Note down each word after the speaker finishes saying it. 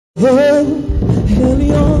Elyon,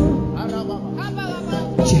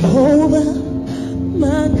 Jehovah,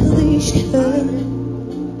 my Kalishka,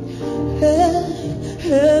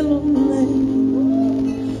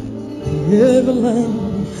 everlasting.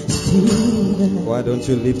 Why don't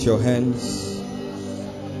you lift your hands?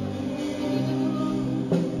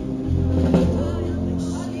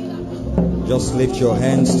 Just lift your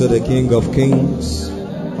hands to the King of Kings.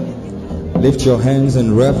 Lift your hands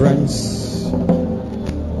in reverence.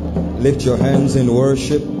 Lift your hands in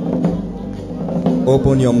worship.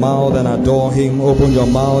 Open your mouth and adore Him. Open your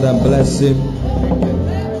mouth and bless Him.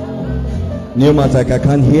 Pneumatech, I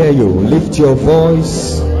can't hear you. Lift your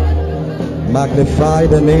voice. Magnify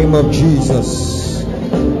the name of Jesus.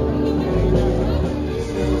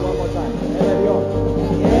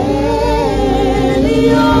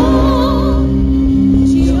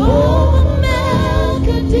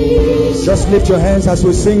 Just lift your hands as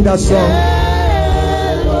we sing that song.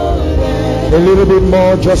 A little bit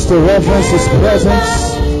more just to reverence His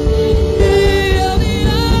presence.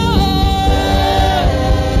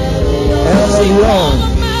 Eloyi.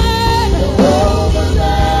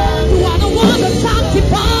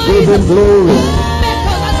 Give Him glory.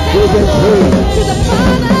 Give Him praise.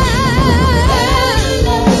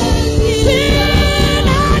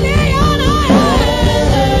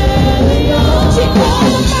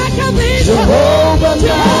 Jehovah,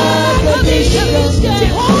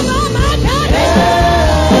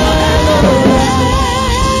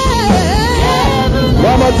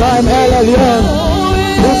 one more time, Eloyi.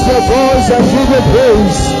 Lift your voice and give Him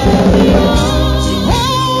praise.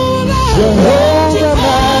 Jehovah,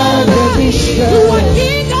 you are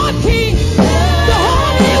King of Kings, the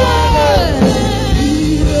Holy One.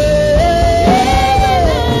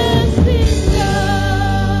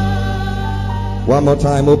 One more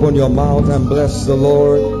time, open your mouth and bless the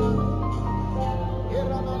Lord.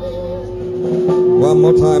 One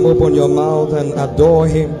more time, open your mouth and adore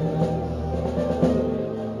Him.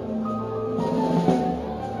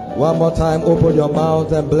 One more time, open your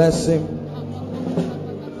mouth and bless Him.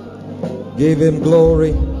 Give Him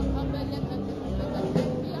glory.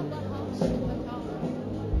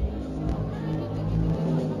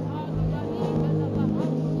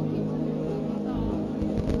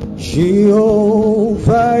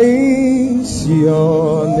 Jehovah is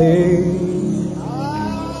your name.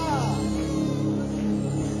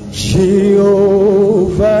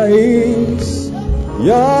 Jehovah is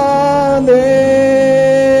your name.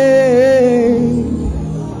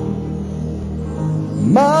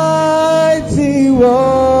 Mighty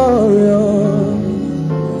warrior,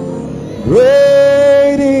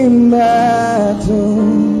 great in battle,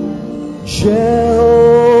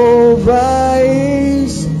 Jehovah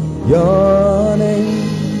is your name.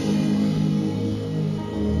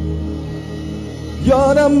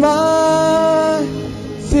 You're the mighty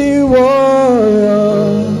warrior,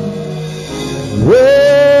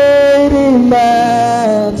 great in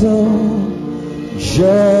battle,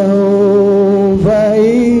 Jehovah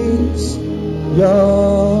is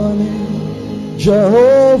your name.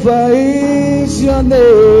 Jehovah is your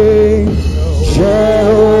name.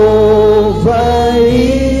 Jehovah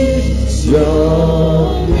is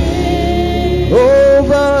your name.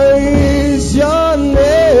 Jehovah is your name.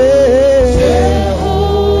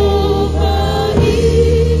 Jehovah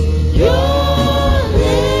is your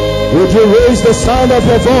name. Would you raise the sound of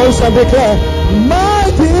your voice and declare,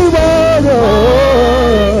 mighty warrior?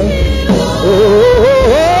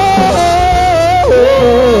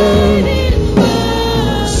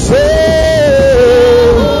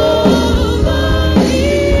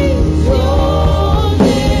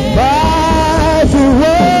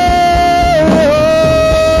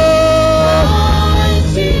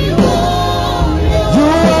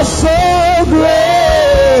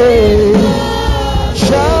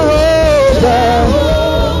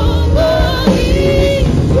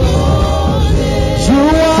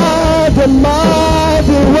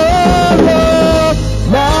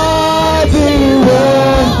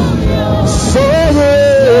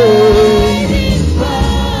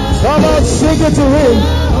 Sing it to Him.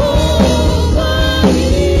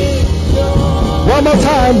 One more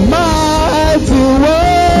time. Mighty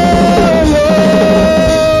warrior,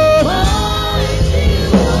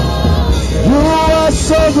 you are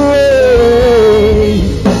so great,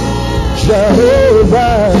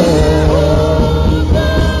 Jehovah.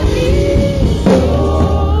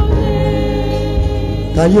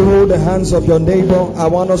 Can you hold the hands of your neighbor? I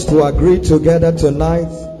want us to agree together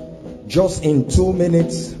tonight. Just in 2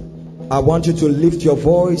 minutes, I want you to lift your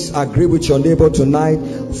voice, agree with your neighbor tonight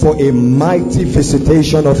for a mighty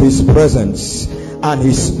visitation of His presence and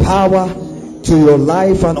His power to your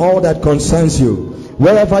life and all that concerns you.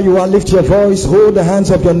 Wherever you are, lift your voice, hold the hands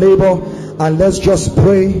of your neighbor, and let's just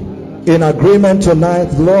pray in agreement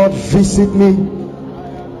tonight. Lord, visit me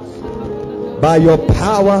by your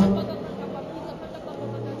power.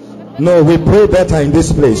 No, we pray better in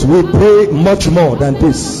this place. We pray much more than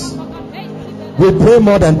this. We pray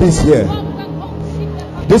more than this here.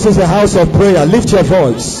 This is a house of prayer. Lift your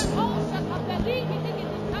voice.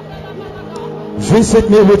 Visit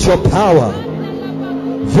me with your power.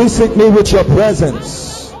 Visit me with your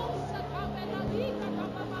presence.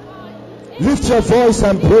 Lift your voice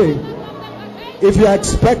and pray. If you are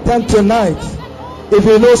expectant tonight, if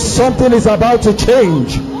you know something is about to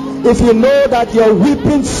change, if you know that your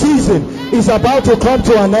weeping season is about to come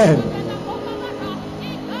to an end,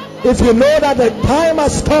 if you know that the time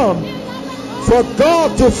has come for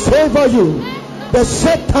God to favor you, the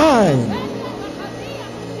set time,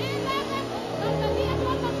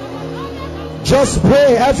 just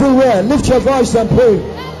pray everywhere. Lift your voice and pray.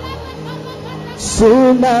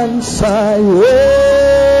 Sunan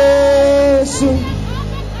Yesu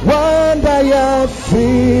wanda ya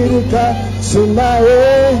Afrika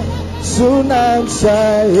sunae Sunan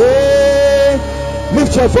Saye.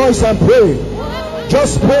 Lift your voice and pray.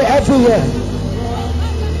 Just pray everywhere.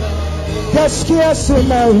 Gaskia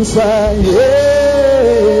Sunan Saye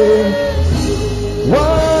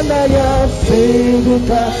wanda ya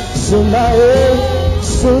Afrika sunae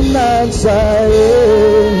Sunan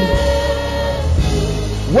Saye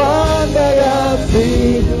wanda ya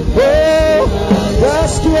Afrika. Oh,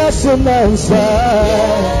 gaskia Sunan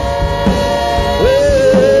Saye.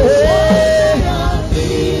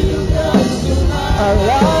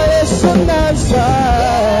 Allah Sunan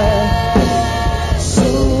Saye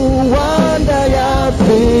Suwanda ya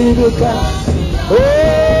Afrika.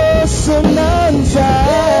 Oh, Sunan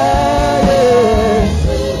Saye.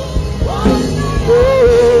 Oh,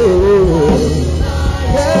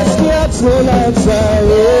 gaskia Sunan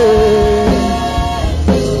Saye.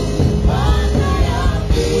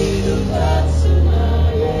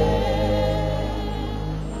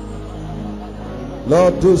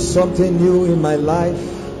 Lord, do something new in my life.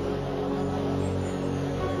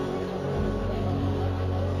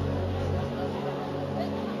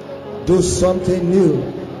 Do something new.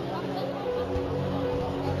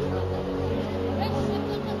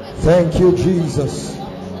 Thank you, Jesus.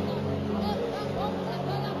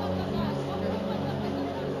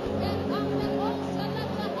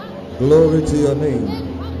 Glory to your name.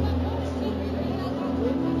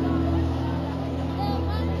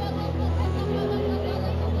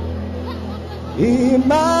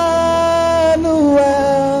 Emmanuel,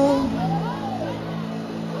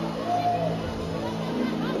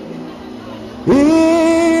 Emmanuel,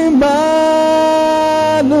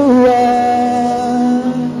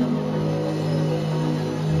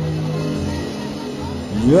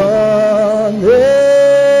 your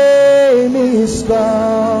name is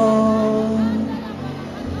God.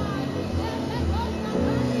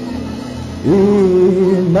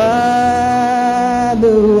 Emmanuel.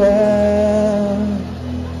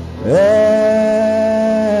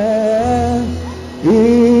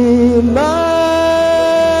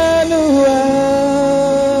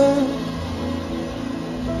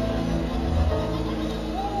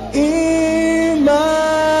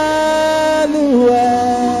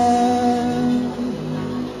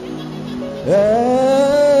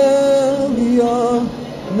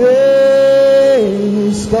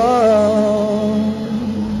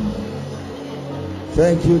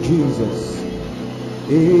 Thank you, Jesus.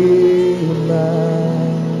 Amen.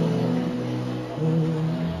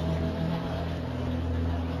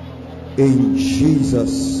 In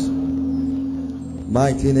Jesus'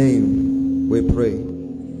 mighty name we pray.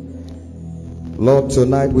 Lord,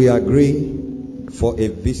 tonight we agree for a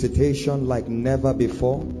visitation like never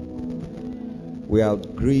before. We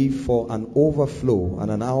agree for an overflow and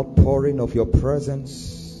an outpouring of your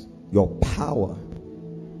presence, your power.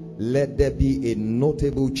 Let there be a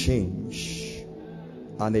notable change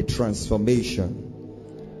and a transformation.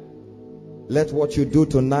 Let what you do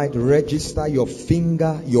tonight register your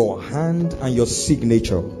finger, your hand, and your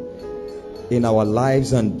signature in our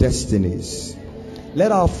lives and destinies.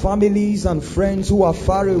 Let our families and friends who are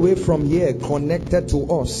far away from here, connected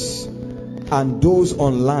to us, and those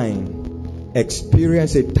online,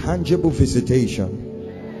 experience a tangible visitation.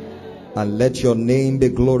 And let your name be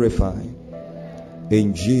glorified.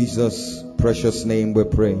 In Jesus' precious name we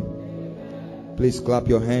pray. Please clap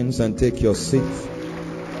your hands and take your seat.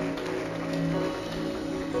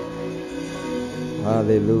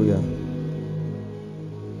 Hallelujah.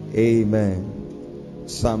 Amen.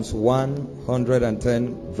 Psalms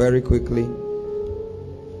 110, very quickly.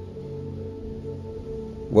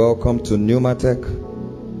 Welcome to Pneumatech,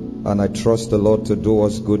 and I trust the Lord to do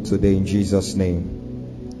us good today in Jesus'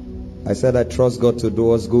 name. I said I trust God to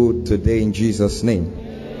do us good today in Jesus' name.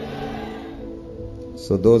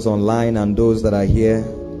 So those online and those that are here,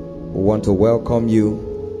 we want to welcome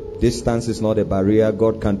you. Distance is not a barrier.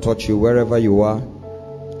 God can touch you wherever you are.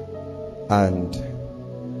 And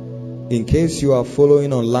in case you are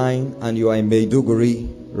following online and you are in Maiduguri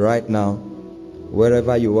right now,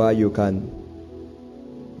 wherever you are, you can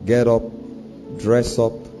get up, dress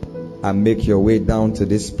up, and make your way down to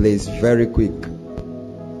this place very quick.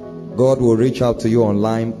 God will reach out to you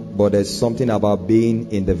online, but there's something about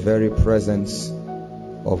being in the very presence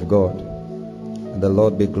of God. And the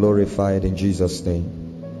Lord be glorified in Jesus'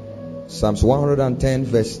 name. Psalms 110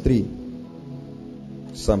 verse 3.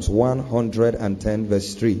 Psalms 110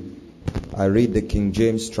 verse 3. I read the King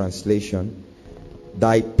James translation.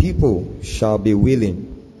 Thy people shall be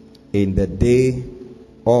willing in the day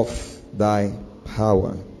of thy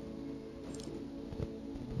power.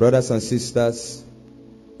 Brothers and sisters,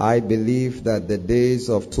 I believe that the days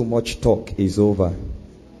of too much talk is over.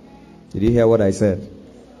 Did you hear what I said?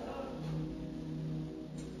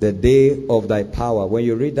 The day of thy power. When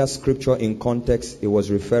you read that scripture in context, it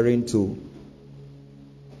was referring to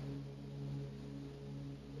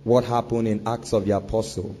what happened in Acts of the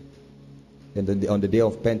Apostle on the day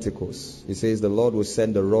of Pentecost. It says the Lord will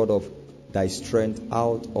send the rod of thy strength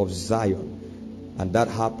out of Zion. And that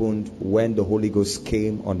happened when the Holy Ghost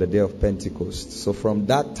came on the day of Pentecost. So from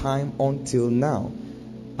that time until now,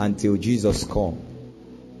 until Jesus comes,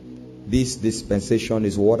 this dispensation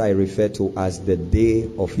is what I refer to as the day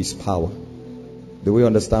of his power. Do we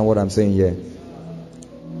understand what I'm saying here?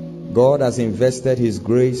 God has invested his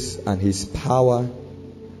grace and his power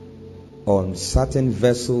on certain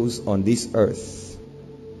vessels on this earth,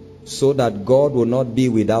 so that God will not be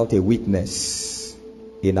without a witness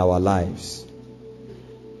in our lives.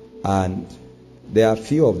 And there are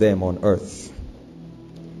few of them on earth.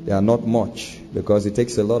 They are not much, because it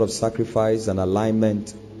takes a lot of sacrifice and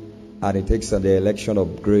alignment, and it takes the election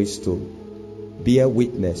of grace to bear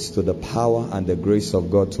witness to the power and the grace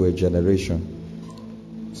of God to a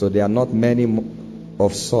generation. So there are not many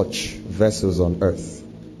of such vessels on earth.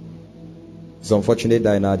 It's unfortunate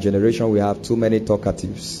that in our generation we have too many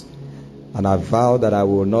talkatives. And I vow that I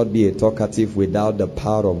will not be a talkative without the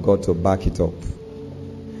power of God to back it up.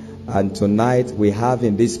 And tonight we have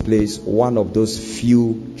in this place one of those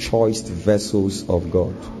few choiced vessels of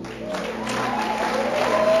God.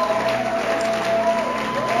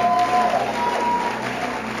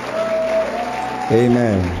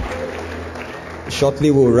 Amen.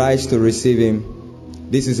 Shortly we'll rise to receive him.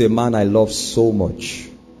 This is a man I love so much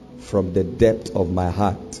from the depth of my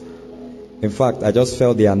heart. In fact, I just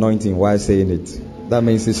felt the anointing while saying it. That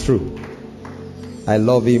means it's true. I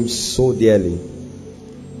love him so dearly.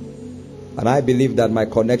 And I believe that my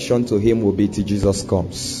connection to him will be till Jesus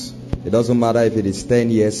comes. It doesn't matter if it is 10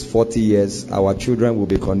 years, 40 years, our children will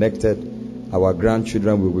be connected, our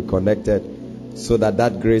grandchildren will be connected, so that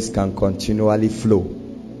that grace can continually flow.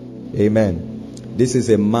 Amen. This is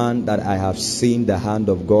a man that I have seen the hand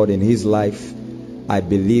of God in his life. I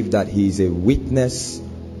believe that he is a witness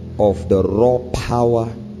of the raw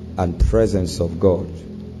power and presence of God.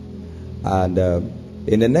 And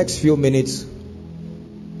in the next few minutes,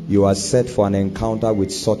 you are set for an encounter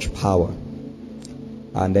with such power.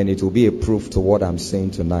 And then it will be a proof to what I'm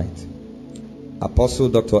saying tonight. Apostle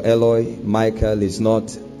Dr. Eloyi Michael is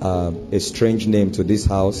not a strange name to this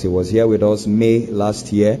house. He was here with us May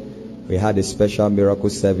last year. We had a special miracle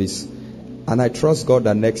service. And I trust God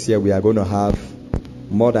that next year we are going to have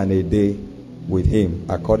more than a day with him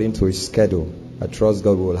according to his schedule. I trust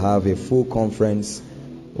God will have a full conference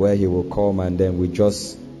where he will come, and then we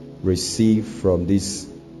just receive from this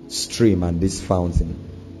stream and this fountain.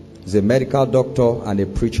 He's a medical doctor and a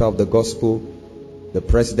preacher of the gospel, the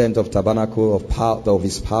president of Tabernacle of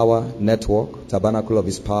His Power Network, Tabernacle of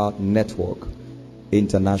His Power Network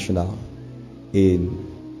International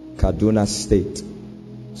in Kaduna State.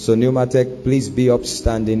 So Pneumatech, please be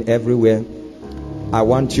upstanding everywhere. I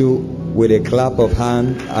want you with a clap of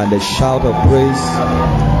hand and a shout of praise.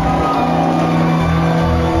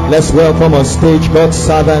 Let's welcome on stage God's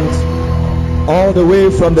servant, all the way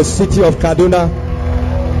from the city of Kaduna,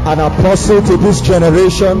 an apostle to this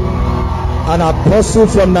generation, an apostle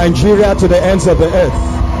from Nigeria to the ends of the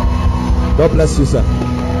earth. God bless you, sir.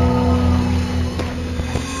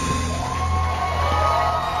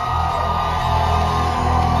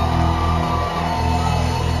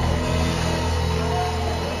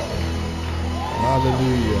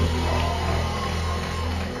 Hallelujah.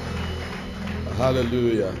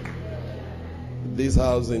 Hallelujah. This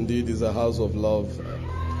house indeed is a house of love.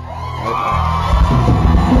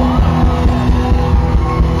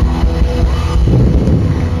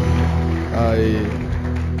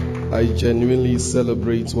 I genuinely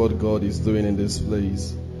celebrate what God is doing in this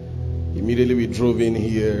place. Immediately we drove in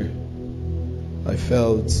here, I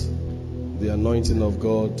felt the anointing of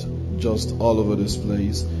God just all over this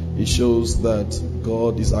place. It shows that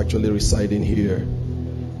God is actually residing here.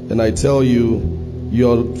 And I tell you, you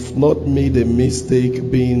have not made a mistake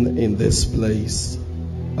being in this place.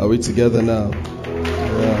 Are we together now?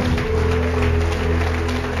 Yeah.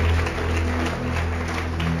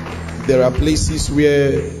 There are places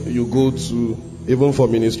where you go to, even for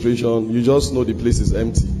ministration, you just know the place is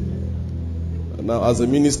empty. Now, as a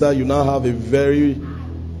minister, you now have a very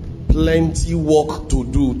plenty work to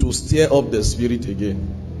do to stir up the spirit again.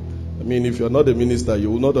 I mean, if you're not a minister, you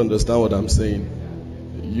will not understand what I'm saying.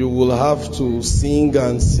 You will have to sing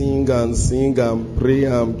and sing and sing and pray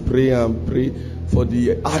and pray and pray for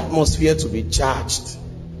the atmosphere to be charged.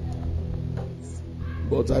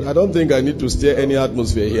 But I don't think I need to stir any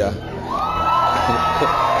atmosphere here.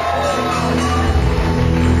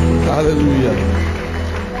 Hallelujah.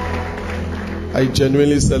 I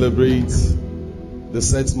genuinely celebrate the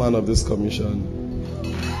set man of this commission.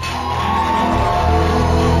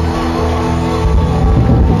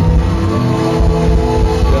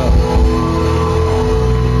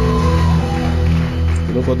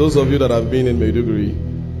 For those of you that have been in Maiduguri,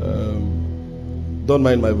 don't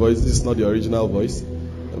mind my voice. This is not the original voice,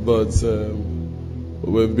 but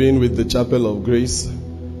we've been with the Chapel of Grace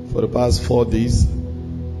for the past 4 days.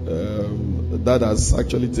 That has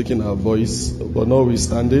actually taken our voice, but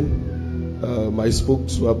notwithstanding, I spoke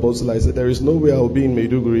to Apostle. I said, there is no way I will be in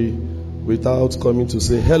Maiduguri without coming to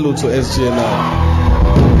say hello to SJNI.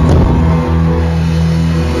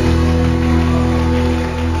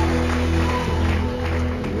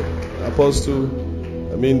 Apostle,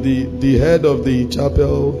 I mean the head of the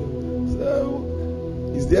chapel,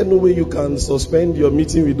 is there no way you can suspend your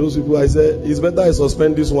meeting with those people? I said, it's better I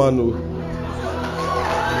suspend this one. It's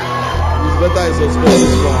better I suspend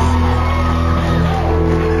this one.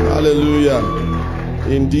 Hallelujah.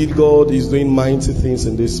 Indeed, God is doing mighty things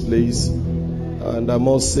in this place. And I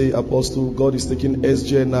must say, Apostle, God is taking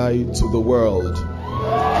SJNI to the world. To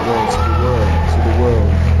the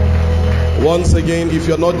world. Once again, if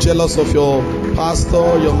you're not jealous of your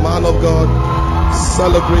pastor, your man of God,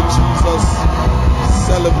 celebrate Jesus.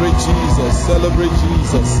 Celebrate Jesus. Celebrate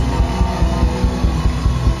Jesus.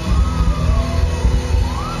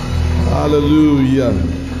 Hallelujah.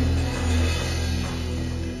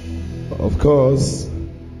 Of course,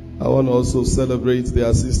 I want to also celebrate the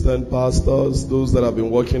assistant pastors, those that have been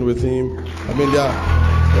working with him. I mean, they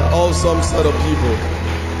are all some set of people.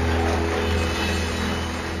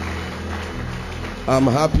 I'm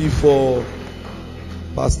happy for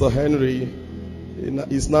Pastor Henry.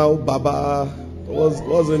 He's now Baba. What's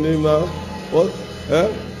the name now? What?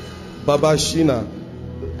 Baba Shina.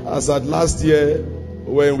 As at last year,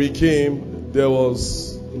 when we came, there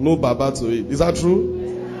was no Baba to it. Is that true?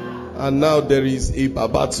 And now there is a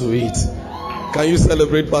Baba to it. Can you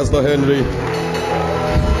celebrate Pastor Henry?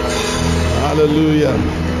 Hallelujah.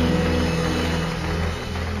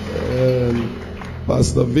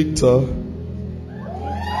 Pastor Victor.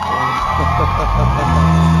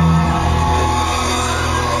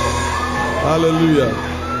 Hallelujah.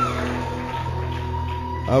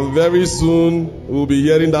 And very soon we'll be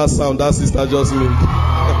hearing that sound that sister just made.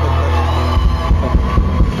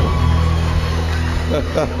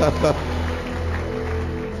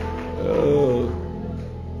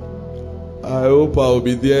 I hope I'll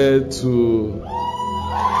be there to.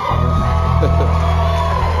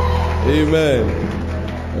 Amen.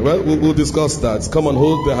 Well, we'll discuss that. Come on,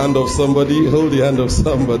 hold the hand of somebody. Hold the hand of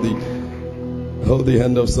somebody. Hold the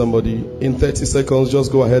hand of somebody. In 30 seconds,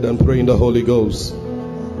 just go ahead and pray in the Holy Ghost.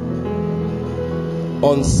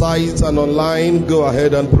 On site and online, go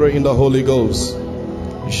ahead and pray in the Holy Ghost.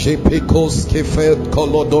 Shepekos kefet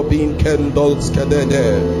kolodobin kendol's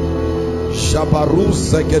kadede. Shabarus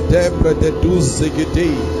segedepre de dus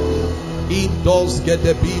segede. Indos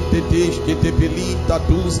gedebit de dish gedebelita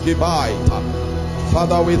dus gebaita.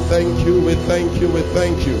 Father, we thank you, we thank you, we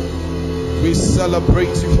thank you. We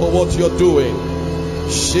celebrate you for what you're doing.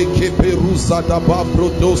 Sheke perusa da babro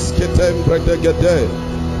dos ketembre de gede.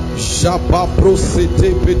 Shapa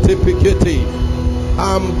prosete pete pikete.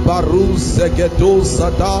 Ambarus segedos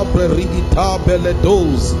adabre rita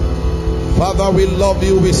beledos. Father, we love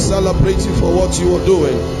you, we celebrate you for what you are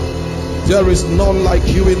doing. There is none like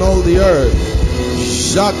you in all the earth.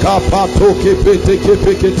 Shaka pato kepete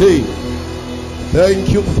kepekete. Thank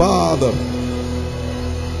you, Father.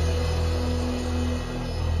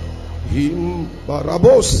 Him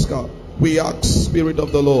Baraboska. We ask, Spirit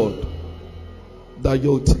of the Lord, that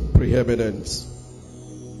you'll take preeminence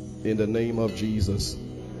in the name of Jesus.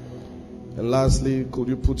 And lastly, could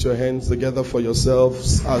you put your hands together for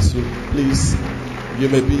yourselves as you please? You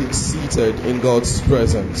may be seated in God's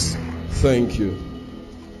presence. Thank you.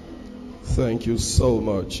 Thank you so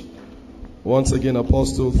much. Once again,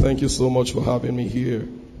 Apostle, thank you so much for having me here.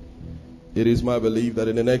 It is my belief that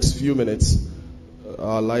in the next few minutes,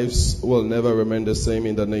 our lives will never remain the same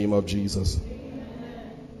in the name of Jesus.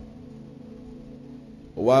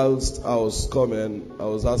 Whilst I was coming, I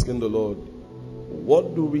was asking the Lord,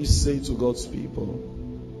 what do we say to God's people?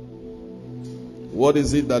 What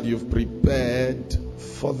is it that you've prepared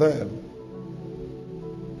for them?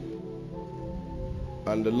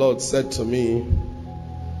 And the Lord said to me,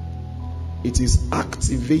 it is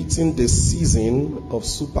activating the season of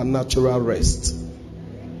supernatural rest.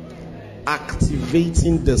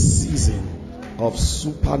 Activating the season of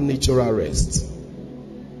supernatural rest.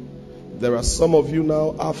 There are some of you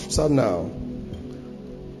now, after now,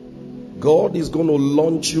 God is going to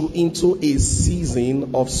launch you into a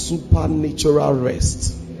season of supernatural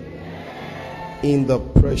rest. In the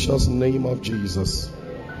precious name of Jesus.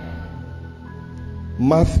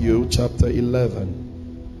 Matthew chapter 11.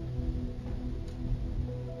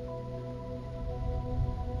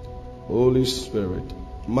 Holy Spirit.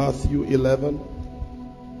 Matthew 11.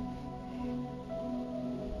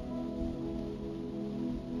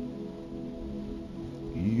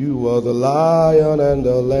 You are the Lion and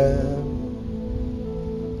the Lamb.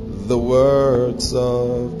 The words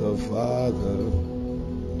of the Father.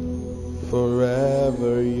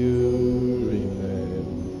 Forever you remain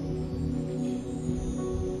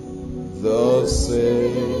the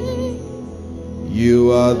same.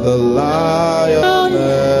 You are the Lion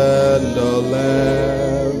and the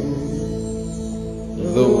Lamb.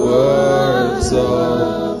 The words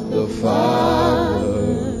of the Father.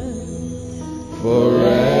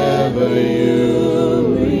 Forever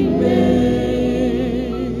you remain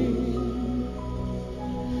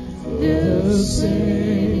the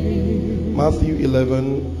same. Matthew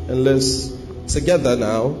 11, and let's together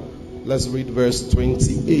now, let's read verse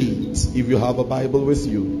 28. If you have a Bible with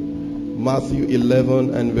you, Matthew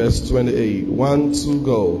 11 and verse 28. 1, 2,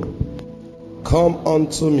 go. Come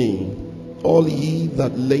unto me, all ye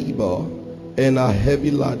that labor and are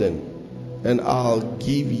heavy laden, and I'll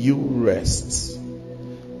give you rest.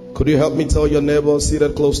 Could you help me tell your neighbor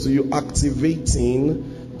seated close to you, activating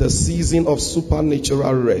the season of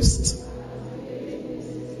supernatural rest?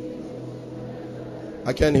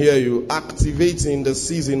 I can hear you. Activating the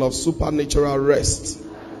season of supernatural rest.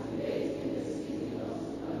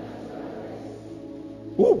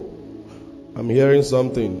 Woo. I'm hearing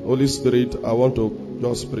something. Holy Spirit, I want to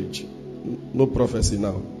just preach. No prophecy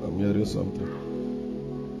now. I'm hearing something.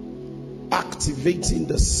 Activating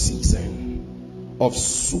the season of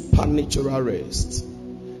supernatural rest.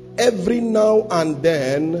 Every now and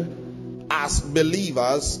then, as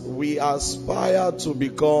believers, we aspire to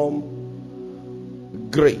become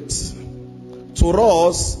great. To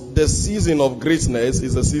us, the season of greatness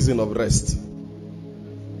is a season of rest.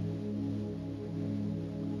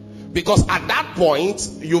 Because at that point,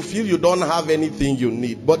 you feel you don't have anything you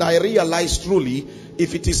need. But I realize truly,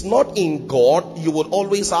 if it is not in God, you will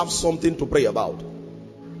always have something to pray about.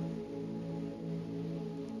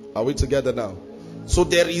 Are we together now? So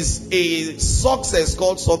there is a success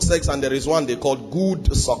called success, and there is one they call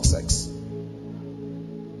good success.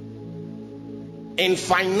 In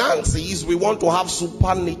finances, we want to have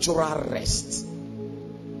supernatural rest.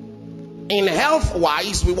 In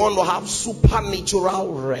health-wise, we want to have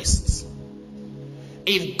supernatural rest.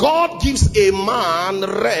 If God gives a man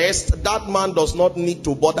rest, that man does not need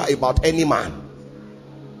to bother about any man.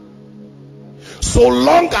 So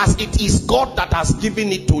long as it is God that has given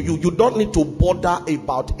it to you, you don't need to bother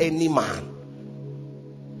about any man.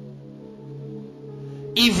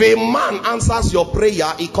 If a man answers your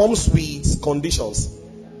prayer, it comes with conditions.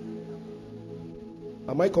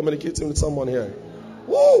 Am I communicating with someone here?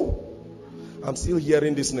 Woo! I'm still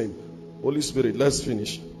hearing this name. Holy Spirit, let's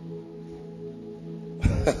finish.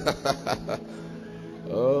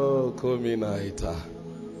 Oh, Kominaita.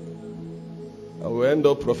 I will end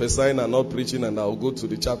up prophesying and not preaching, and I'll go to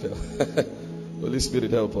the chapel. Holy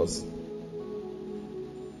Spirit, help us.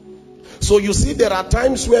 So you see, there are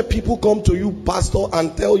times where people come to you, pastor,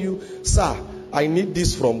 and tell you, sir, I need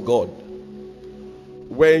this from God.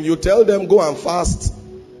 When you tell them go and fast,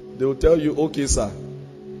 they will tell you, okay, sir.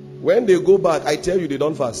 When they go back, I tell you they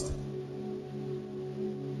don't fast.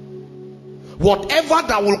 Whatever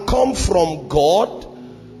that will come from God,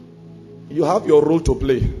 you have your role to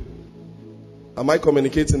play. Am I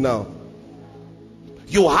communicating now?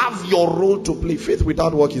 You have your role to play. Faith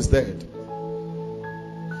without work is dead.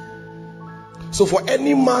 So for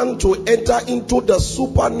any man to enter into the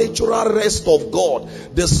supernatural rest of God,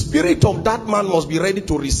 the spirit of that man must be ready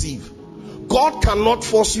to receive. God cannot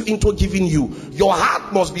force you into giving you. Your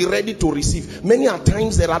heart must be ready to receive. Many a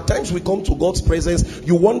times, there are times we come to God's presence,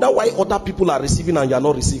 you wonder why other people are receiving and you are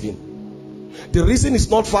not receiving. The reason is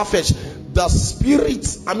not far-fetched. The spirit,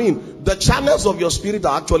 the channels of your spirit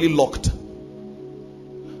are actually locked.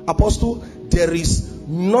 Apostle, there is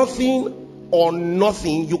nothing or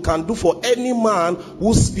nothing you can do for any man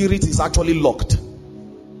whose spirit is actually locked.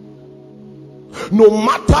 No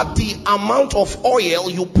matter the amount of oil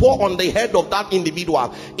you pour on the head of that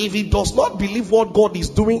individual, if he does not believe what God is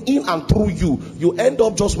doing in and through you, you end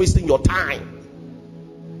up just wasting your time.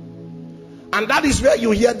 And that is where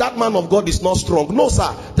you hear that man of God is not strong. No,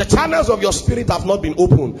 sir. The channels of your spirit have not been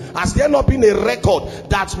opened. Has there not been a record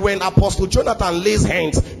that when Apostle Jonathan lays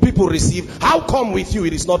hands, people receive? How come with you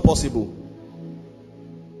it is not possible?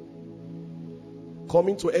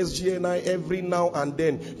 Coming to SGNI every now and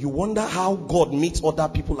then, you wonder how God meets other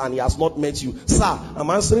people and he has not met you. Sir, I'm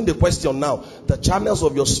answering the question now. The channels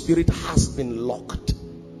of your spirit has been locked.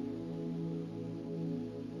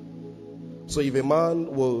 So if a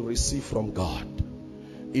man will receive from God,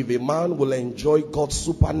 if a man will enjoy God's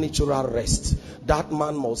supernatural rest, that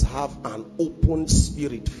man must have an open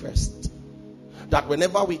spirit first. That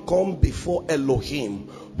whenever we come before Elohim,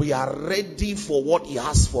 we are ready for what he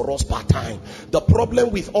has for us part time. The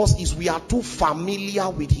problem with us is we are too familiar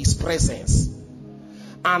with his presence.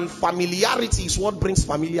 And familiarity is what brings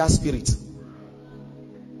familiar spirit.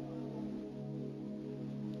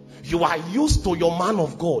 You are used to your man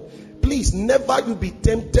of God. Please, never you be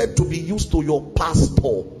tempted to be used to your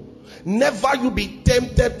pastor. Never you be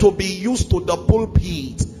tempted to be used to the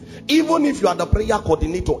pulpit. Even if you are the prayer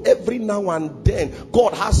coordinator, every now and then,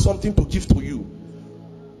 God has something to give to you.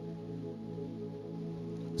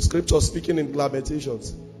 Scripture speaking in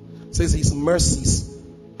Lamentations says his mercies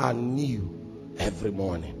are new every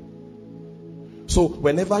morning. So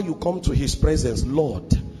whenever you come to his presence, Lord,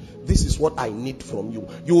 this is what I need from you.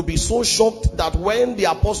 You will be so shocked that when the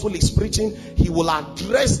apostle is preaching, he will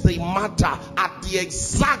address the matter at the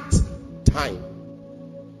exact time.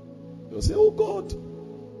 You'll say, oh God,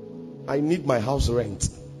 I need my house rent.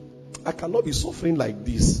 I cannot be suffering like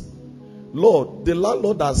this. Lord, the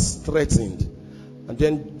landlord has threatened. And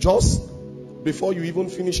then just before you even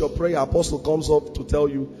finish your prayer, apostle comes up to tell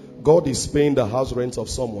you, God is paying the house rent of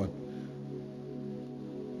someone.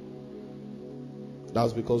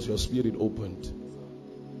 That's because your spirit opened.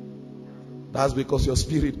 That's because your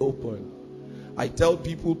spirit opened. I tell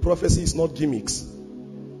people, prophecy is not gimmicks.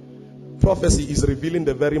 Prophecy is revealing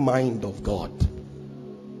the very mind of God.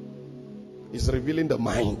 It's revealing the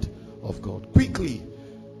mind of God. Quickly,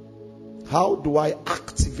 how do I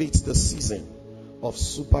activate the season of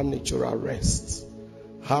supernatural rest?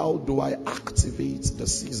 How do I activate the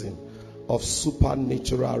season of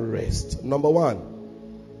supernatural rest? Number one,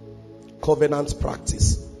 covenant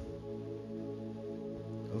practice.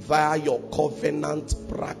 Via your covenant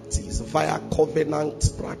practice. Via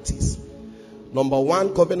covenant practice. Number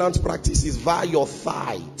one covenant practice is via your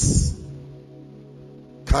tithes.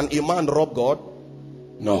 Can a man rob God?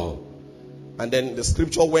 No. And then the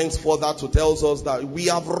scripture went further to tell us that we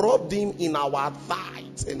have robbed him in our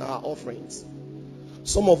tithes, in our offerings.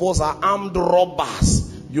 Some of us are armed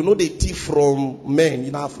robbers. You know they thief from men.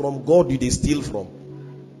 You know from God they steal from.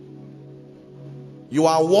 You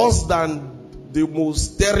are worse than the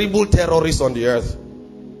most terrible terrorists on the earth.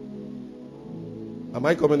 Am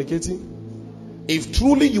I communicating? If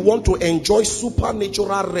truly you want to enjoy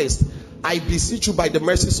supernatural rest, I beseech you by the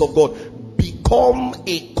mercies of God, become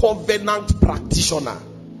a covenant practitioner.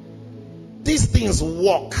 These things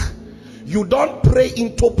work. You don't pray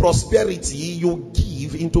into prosperity, you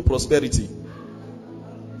give into prosperity.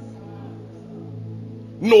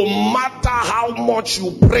 No matter how much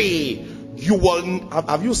you pray, you will.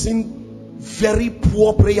 Have you seen very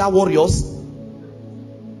poor prayer warriors?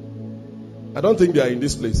 I don't think they are in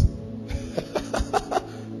this place.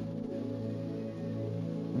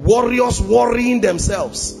 Warriors worrying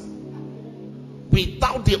themselves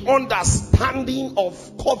without the understanding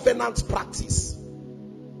of covenant practice.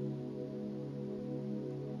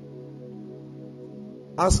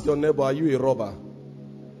 Ask your neighbor, are you a robber?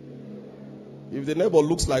 If the neighbor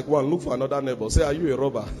looks like one, look for another neighbor. Say, are you a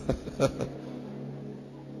robber?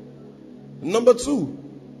 Number two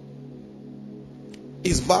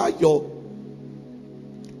is via your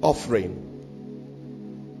offering.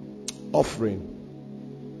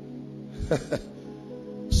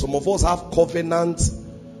 Some of us have covenant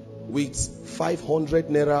with 500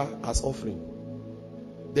 naira as offering.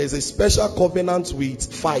 There's a special covenant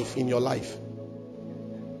with 5 in your life.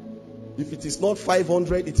 If it is not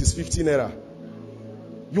 500, it is 50 naira.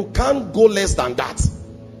 You can't go less than that.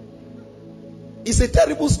 It's a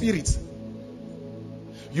terrible spirit.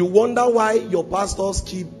 You wonder why your pastors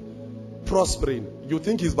keep prospering. You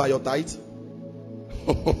think it's by your tithe?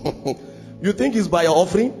 You think it's by your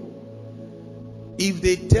offering? If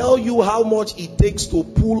they tell you how much it takes to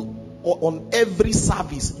pull on every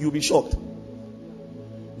service, you'll be shocked.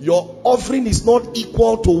 Your offering is not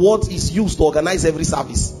equal to what is used to organize every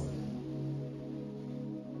service.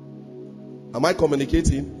 Am I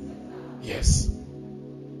communicating? Yes.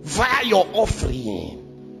 Via your offering.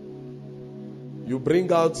 You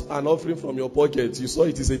bring out an offering from your pocket. You saw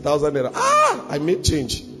it is 1,000 naira. I made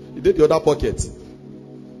change. You did the other pocket.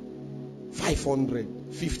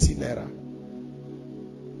 550 naira.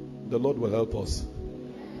 The Lord will help us.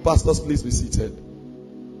 Pastors, please be seated.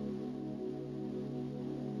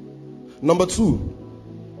 Number 2.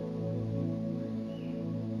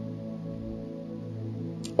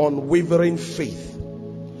 Unwavering faith.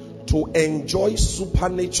 To enjoy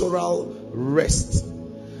supernatural rest.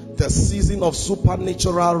 The season of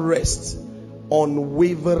supernatural rest.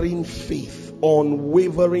 Unwavering faith.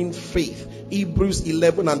 Unwavering faith. Hebrews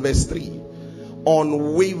 11 and verse 3.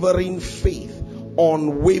 Unwavering faith.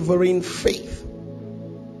 Unwavering faith.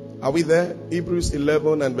 Are we there? Hebrews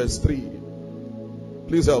 11 and verse 3.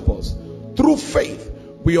 Please help us. Through faith,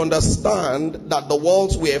 we understand that the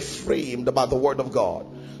worlds were framed by the word of God,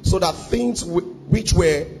 so that things which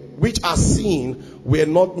are seen were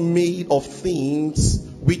not made of things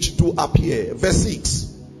which do appear. Verse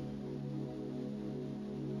 6.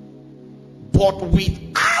 But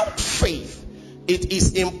without faith, it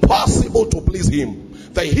is impossible to please him.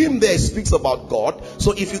 The hymn there speaks about God.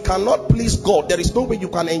 So if you cannot please God, there is no way you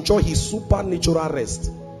can enjoy his supernatural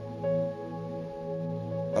rest.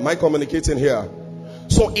 Am I communicating here?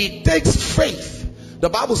 So it takes faith. The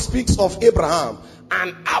Bible speaks of Abraham.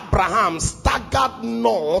 And Abraham staggered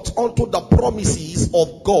not unto the promises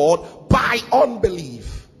of God by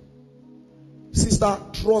unbelief. Sister,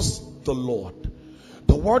 trust the Lord.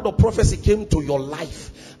 The word of prophecy came to your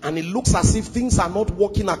life, and it looks as if things are not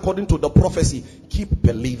working according to the prophecy. Keep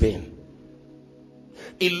believing.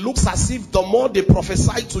 It looks as if the more they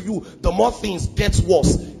prophesy to you, the more things get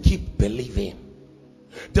worse. Keep believing.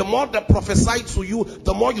 The more they prophesy to you,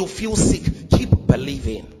 the more you feel sick. Keep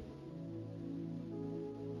believing.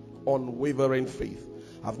 Unwavering faith.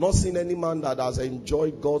 I've not seen any man that has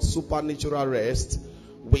enjoyed God's supernatural rest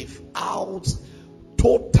without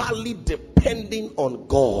totally depending on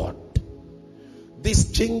God.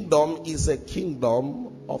 This kingdom is a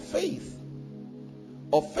kingdom of faith.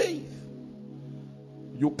 Of faith.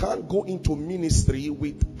 You can't go into ministry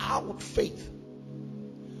without faith.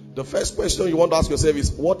 The first question you want to ask yourself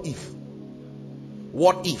is, what if?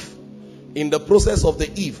 What if? In the process of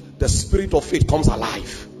the if, the spirit of faith comes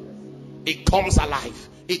alive. It comes alive.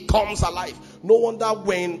 It comes alive. No wonder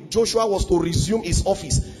when Joshua was to resume his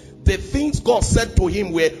office, the things God said to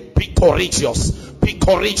him were, be courageous, be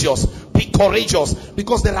courageous, be courageous.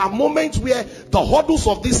 Because there are moments where the hurdles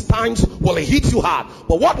of these times will hit you hard.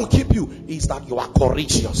 But what will keep you is that you are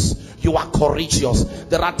courageous. You are courageous.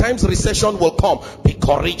 There are times recession will come. Be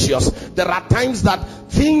courageous. There are times that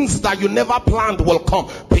things that you never planned will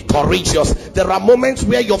come. Be courageous. There are moments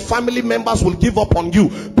where your family members will give up on you.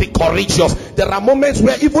 Be courageous. There are moments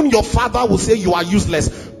where even your father will say you are useless.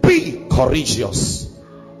 Be courageous.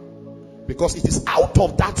 Because it is out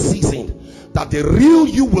of that season that the real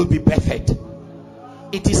you will be birthed.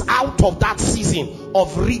 It is out of that season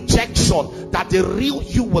of rejection that the real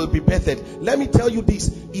you will be birthed. Let me tell you this.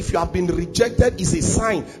 If you have been rejected, is a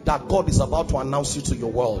sign that God is about to announce you to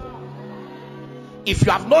your world. If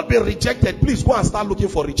you have not been rejected, please go and start looking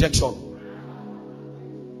for rejection.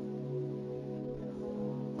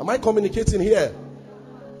 Am I communicating here?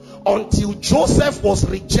 Until Joseph was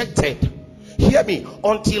rejected, hear me,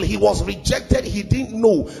 until he was rejected, he didn't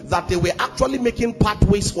know that they were actually making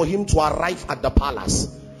pathways for him to arrive at the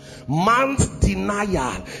palace. Man's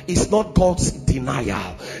denial is not God's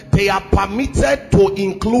denial. They are permitted to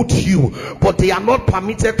include you, but they are not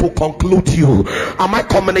permitted to conclude you. Am I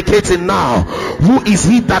communicating now? Who is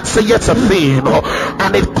he that saith a thing,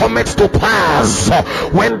 and it cometh to pass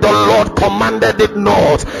when the Lord commanded it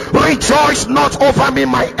not? Rejoice not over me,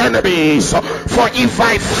 my enemies, for if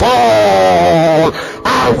I fall,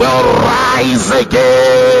 I will rise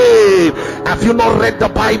again. Have you not read the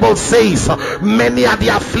Bible says, many are the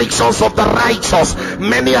afflictions of the righteous,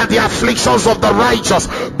 many are the afflictions of the righteous,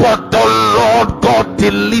 but the Lord God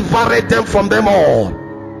delivered them from them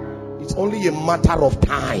all. It's only a matter of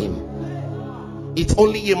time. It's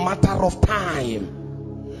only a matter of time.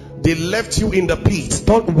 They left you in the pit.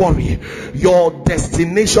 Don't worry, your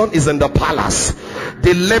destination is in the palace.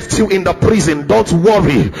 They left you in the prison. Don't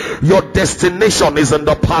worry, your destination is in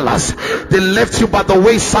the palace. They left you by the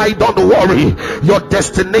wayside. Don't worry, your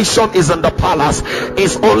destination is in the palace.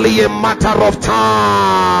 It's only a matter of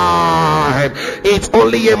time. It's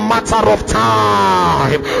only a matter of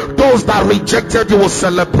time. Those that rejected you will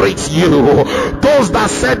celebrate you. Those that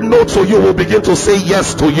said no to you will begin to say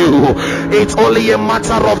yes to you. It's only a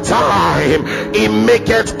matter of time. He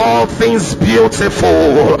maketh all things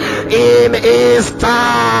beautiful in his time.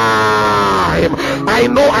 I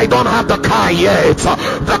know I don't have the car yet.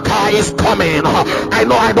 The car is coming. I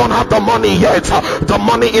know I don't have the money yet. The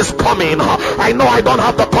money is coming. I know I don't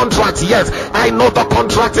have the contract yet. I know the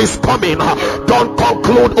contract is coming. Don't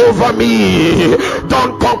conclude over me.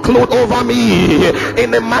 Don't conclude over me.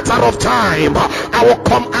 In a matter of time, I will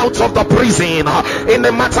come out of the prison. In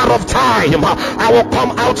a matter of time, I will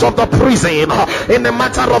come out of the prison. In a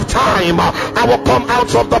matter of time, I will come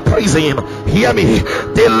out of the prison. Hear me.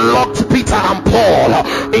 They locked Peter and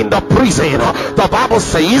Paul in the prison. The Bible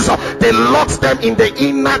says they locked them in the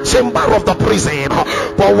inner chamber of the prison.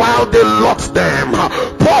 But while they locked them,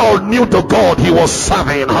 Paul knew the God he was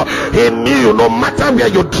serving. He knew no matter where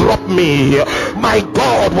you drop me, my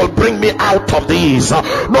God will bring me out of these.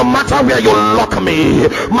 No matter where you lock me,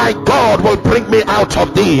 my God will bring me out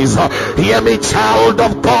of these. Hear me, child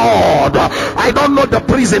of God. I don't know the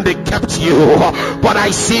prison they kept you, but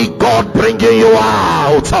I see God bringing you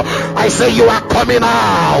out. I say you are coming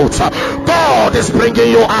out. God is bringing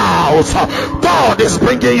you out. God is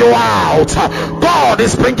bringing you out. God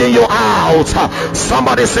is bringing you out.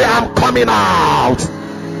 Somebody say, I'm coming out.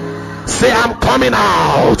 Say, I'm coming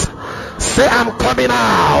out. Say, I'm coming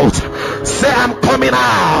out. Say, I'm coming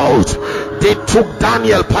out. They took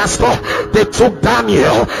Daniel, pastor. They took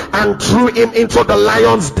Daniel and threw him into the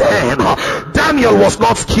lion's den. Daniel was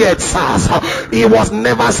not scared, sirs. He was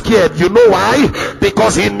never scared. You know why?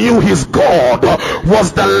 Because he knew his God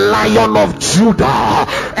was the Lion of Judah.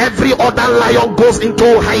 Every other lion goes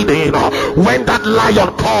into hiding. When that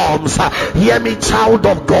lion comes, hear me, child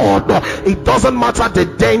of God, it doesn't matter the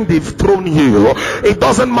den they've thrown you. It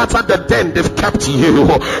doesn't matter the den they've kept you.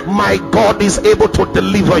 My God is able to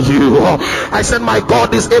deliver you. I said my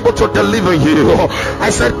God is able to deliver you. I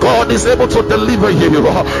said God is able to deliver you.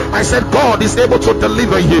 I said God is able to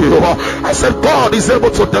deliver you. I said God is able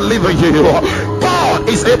to deliver you. God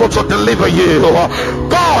is able to deliver you.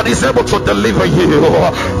 God is able to deliver you.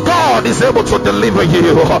 God is able to deliver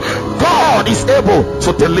you. God is able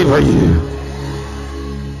to deliver you.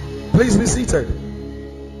 Please be seated.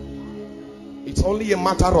 It's only a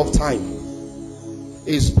matter of time.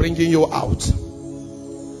 It's bringing you out.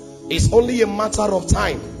 It's only a matter of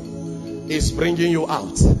time. It's bringing you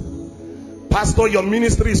out. Pastor, your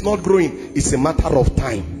ministry is not growing. It's a matter of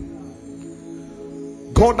time.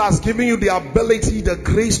 God has given you the ability, the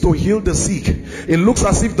grace to heal the sick. It looks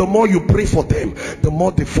as if the more you pray for them, the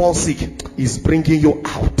more they fall sick. Is bringing you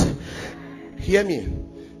out. Hear me.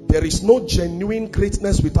 There is no genuine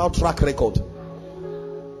greatness without track record.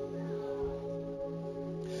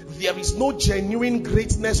 There is no genuine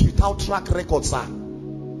greatness without track record, sir.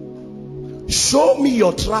 Show me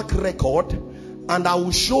your track record and I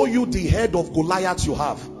will show you the head of Goliath you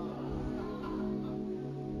have.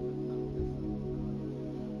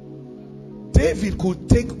 David could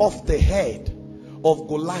take off the head of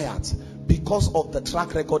Goliath because of the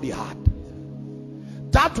track record he had.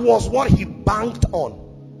 That was what he banked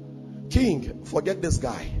on. King, forget this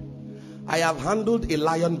guy. I have handled a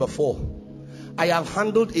lion before. I have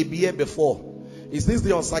handled a bear before. Is this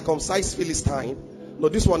the uncircumcised Philistine? No,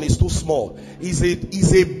 this one is too small. He's a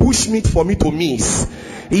bushmeat for me to miss.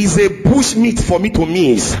 He's a bushmeat for me to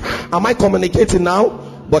miss. Am I communicating now?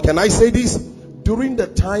 But can I say this? During the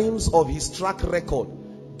times of his track record,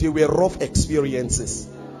 they were rough experiences.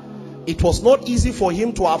 It was not easy for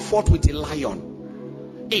him to have fought with a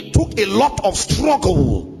lion. It took a lot of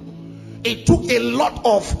struggle. It took a lot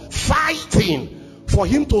of fighting for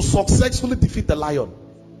him to successfully defeat the lion.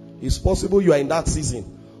 It's possible you are in that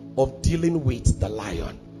season of dealing with the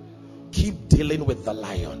lion. Keep dealing with the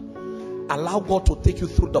lion. Allow God to take you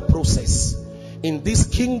through the process. In this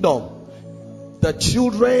kingdom, the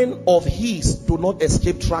children of his do not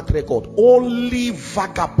escape track record. Only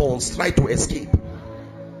vagabonds try to escape.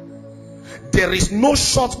 There is no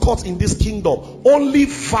shortcut in this kingdom. Only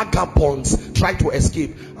vagabonds try to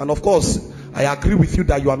escape. And of course, I agree with you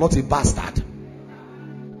that you are not a bastard.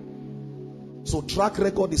 So track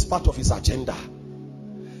record is part of his agenda.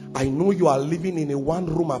 I know you are living in a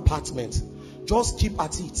one-room apartment. Just keep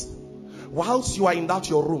at it. Whilst you are in that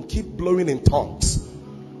your room, keep blowing in tongues.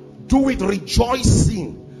 Do it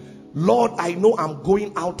rejoicing. Lord, I know I'm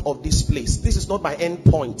going out of this place. This is not my end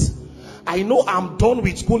point. I know I'm done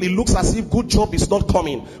with school. It looks as if good job is not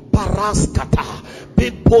coming.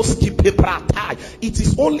 It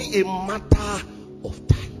is only a matter of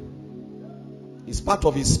time. It's part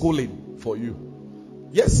of his schooling for you.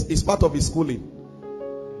 Yes, it's part of his schooling.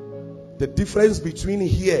 The difference between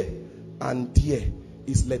here and there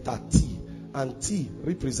is letter T. And T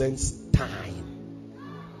represents time.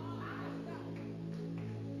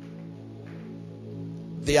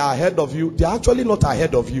 They are ahead of you. They are actually not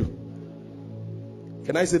ahead of you.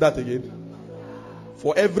 Can I say that again?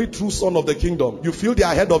 For every true son of the kingdom, you feel they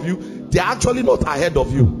are ahead of you. They are actually not ahead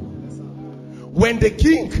of you. When the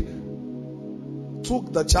king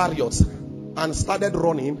took the chariots and started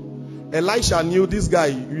running, Elisha knew this guy,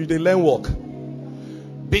 you dey learn walk.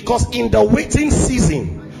 Because in the waiting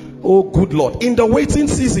season, oh good Lord, in the waiting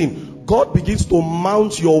season, God begins to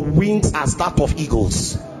mount your wings as that of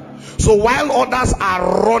eagles. So while others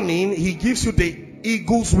are running, he gives you the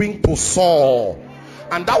eagle's wing to soar.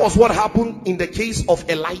 And that was what happened in the case of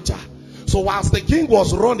Elijah. So whilst the king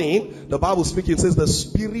was running, the Bible speaking says the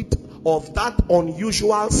spirit of that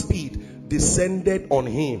unusual speed descended on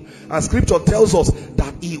him. And scripture tells us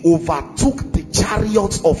that he overtook the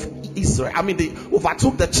chariots of Israel. They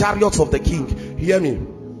overtook the chariots of the king. Hear me.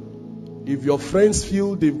 If your friends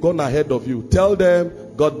feel they've gone ahead of you, tell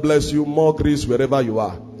them, God bless you, more grace wherever you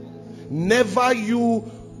are. Never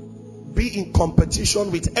you be in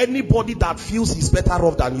competition with anybody that feels he's better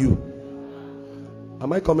off than you.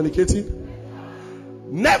 Am I communicating?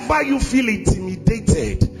 Never you feel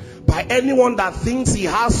intimidated by anyone that thinks he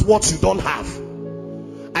has what you don't have.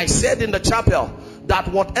 I said in the chapel that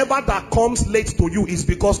whatever that comes late to you is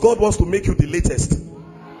because God wants to make you the latest.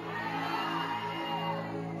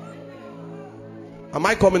 Am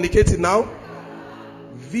I communicating now?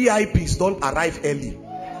 VIPs don't arrive early.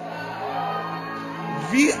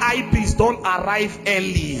 VIPs don't arrive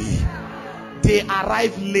early. They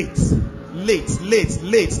arrive late.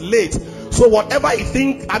 So whatever you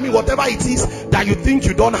think, whatever it is that you think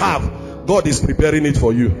you don't have, God is preparing it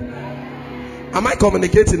for you. Am I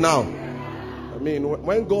communicating now?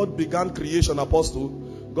 When God began creation, Apostle,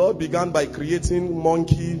 God began by creating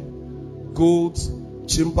monkey, goats,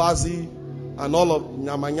 chimpanzee, and all of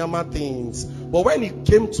nyama things. But when it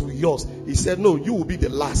came to yours, he said, no, you will be the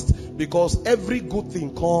last. Because every good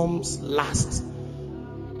thing comes last.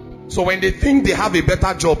 So when they think they have a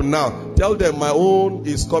better job now, tell them my own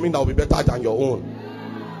is coming that will be better than your own.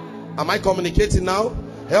 Am I communicating now?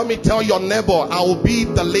 Help me tell your neighbor, I will be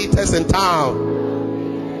the latest in town.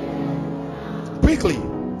 Quickly,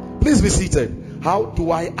 please be seated. How do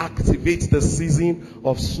I activate the season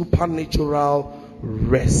of supernatural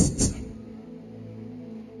rest?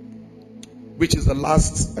 Which is the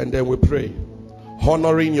last, and then we pray.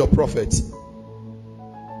 Honoring your prophet.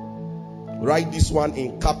 Write this one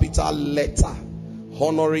in capital letter.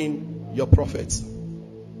 Honoring your prophet.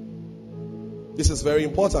 This is very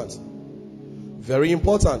important. Very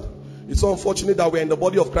important. It's so unfortunate that we're in the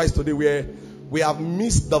body of Christ today where we have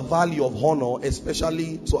missed the value of honor,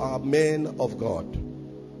 especially to our men of God.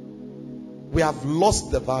 We have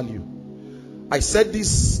lost the value. I said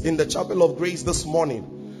this in the Chapel of Grace this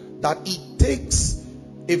morning, that it takes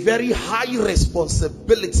a very high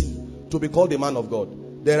responsibility to be called a man of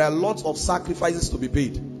God. There are lots of sacrifices to be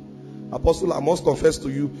paid. Apostle, I must confess to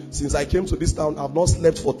you, since I came to this town, I've not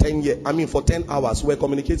slept for 10 years. For 10 hours. We're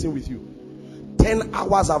communicating with you. 10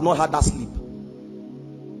 hours I've not had that sleep.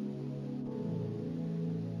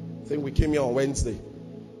 I think we came here on Wednesday.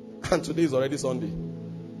 And today is already Sunday.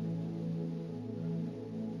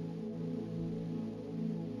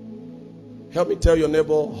 Help me tell your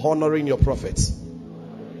neighbor, honoring your prophets.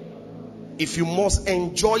 If you must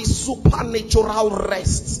enjoy supernatural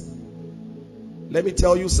rest, let me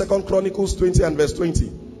tell you 2 Chronicles 20 and verse 20.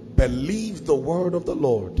 Believe the word of the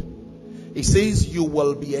Lord. It says you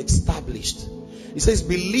will be established. It says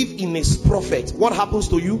believe in his prophet. What happens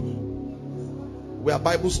to you? We are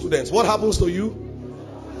Bible students. What happens to you?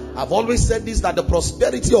 I've always said this, that the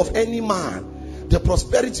prosperity of any man, the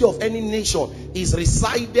prosperity of any nation is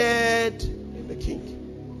resided in the king.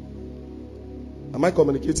 Am I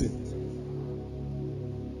communicating?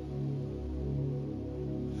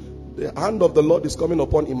 The hand of the Lord is coming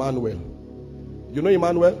upon Emmanuel. You know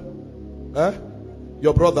Emmanuel? Huh?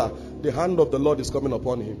 Your brother. The hand of the Lord is coming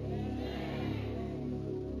upon him.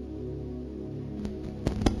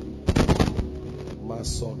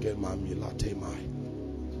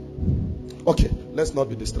 Okay, let's not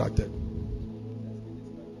be distracted.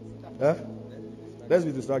 Huh? Let's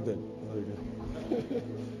be distracted. Okay.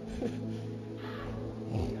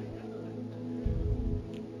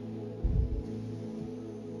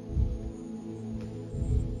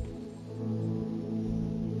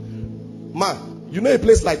 Man, you know a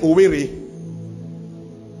place like Owerri?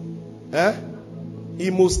 Eh?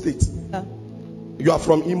 Imo State. Yeah. You are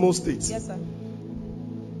from Imo State. Yes, sir.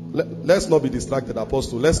 Let's not be distracted,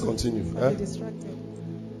 Apostle. Let's continue. I'll be distracted.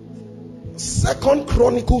 2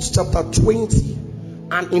 Chronicles chapter 20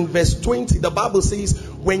 and in verse 20, the Bible says,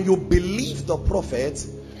 when you believe the prophet,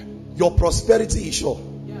 your prosperity is sure.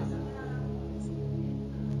 Yeah.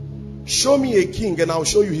 Show me a king and I'll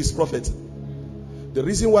show you his prophet. The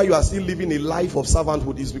reason why you are still living a life of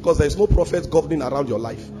servanthood is because there is no prophet governing around your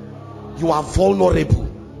life. You are vulnerable.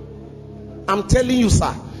 I'm telling you,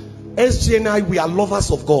 sir, SG and I, we are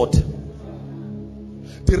lovers of God.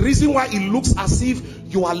 The reason why it looks as if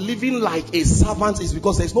you are living like a servant is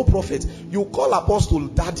because there is no prophet. You call Apostle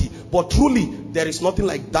daddy, but truly there is nothing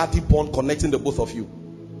like daddy bond connecting the both of you.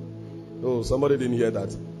 Oh, somebody didn't hear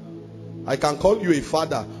that. I can call you a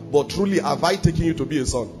father, but truly have I taken you to be a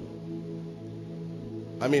son?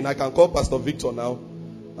 I mean, I can call Pastor Victor now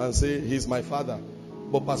and say he's my father,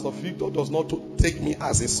 but Pastor Victor does not take me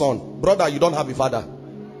as a son. Brother, you don't have a father.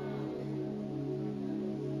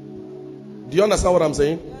 Do you understand what I'm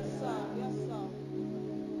saying? Yes, sir. Yes, sir.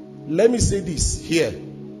 Let me say this here.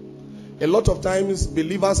 A lot of times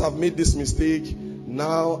believers have made this mistake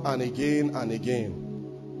now and again and again.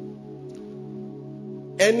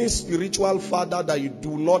 Any spiritual father that you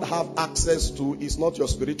do not have access to is not your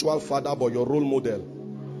spiritual father but your role model.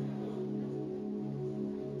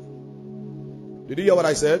 Did you hear what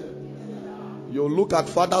I said? You look at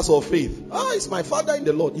fathers of faith. Ah, it's my father in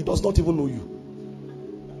the Lord. He does not even know you.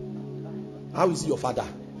 How is he your father?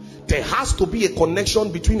 There has to be a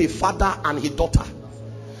connection between a father and a daughter.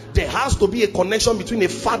 There has to be a connection between a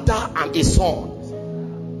father and a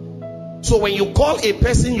son. So when you call a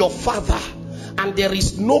person your father and there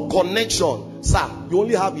is no connection, sir, you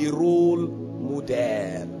only have a role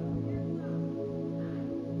model.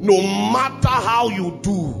 No matter how you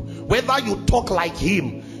do, whether you talk like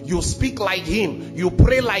him, you speak like him, you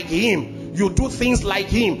pray like him, you do things like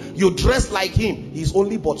him, you dress like him, he's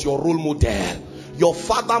only but your role model. Your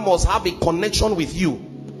father must have a connection with you.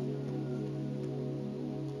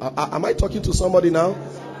 Am I talking to somebody now?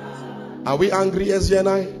 Are we angry, SG and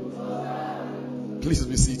I? Please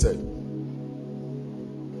be seated.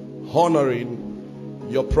 Honoring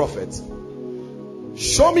your prophet.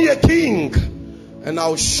 Show me a king and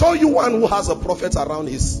I'll show you one who has a prophet around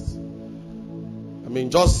his. I mean,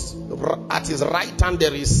 just at his right hand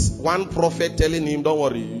there is one prophet telling him, don't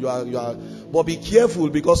worry, you are. But be careful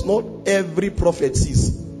because not every prophet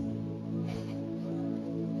sees.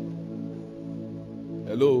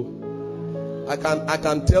 Hello. I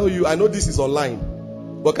can tell you, I know this is online,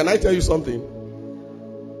 but can I tell you something?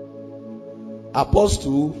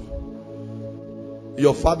 Apostle,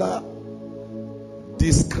 your father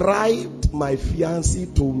described my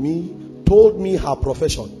fiancée to me, told me her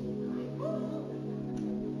profession.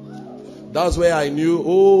 That's where I knew,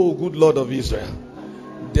 oh, good Lord of Israel.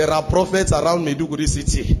 There are prophets around Maiduguri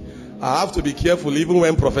city. I have to be careful even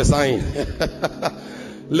when prophesying.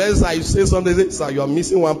 Lest I say something, sir, you are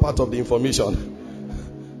missing one part of the information.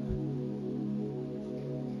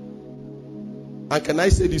 And can I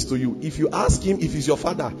say this to you? If you ask him if he's your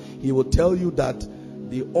father, he will tell you that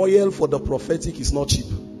the oil for the prophetic is not cheap.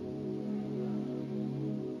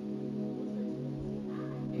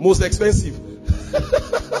 Most expensive.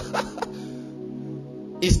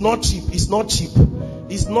 It's not cheap. It's not cheap.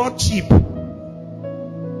 It's not cheap.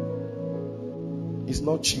 It's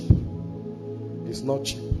not cheap. It's not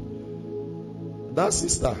cheap. That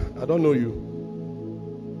sister, I don't know you.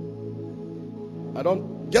 I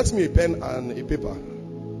don't. Get me a pen and a paper.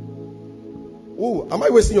 Oh, am I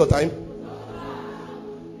wasting your time?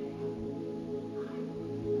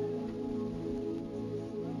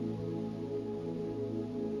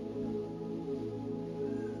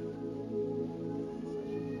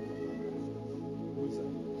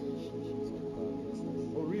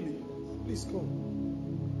 Oh, really? Please come.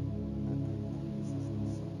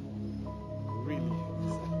 Really?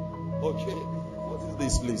 Okay. What is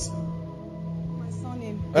this, please?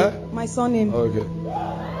 Huh? My surname. Okay.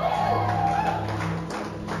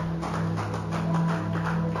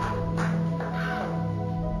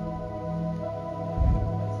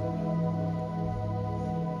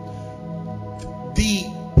 The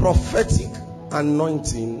prophetic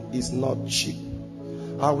anointing is not cheap.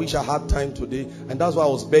 I wish I had time today. And that's why I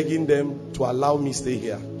was begging them to allow me stay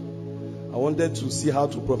here. I wanted to see how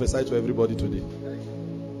to prophesy to everybody today.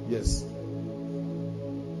 Yes.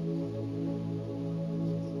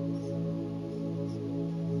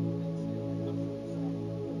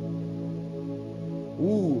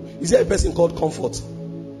 Ooh, is there a person called Comfort?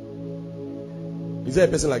 Is there a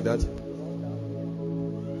person like that?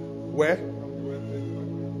 Where?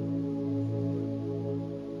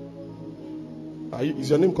 Is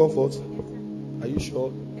your name Comfort? Are you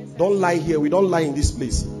sure? Yes, don't lie here. We don't lie in this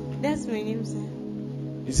place. That's my name, sir.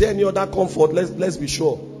 Is there any other Comfort? Let's be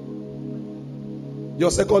sure.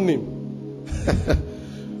 Your second name?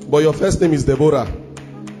 But your first name is Deborah.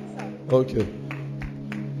 Okay.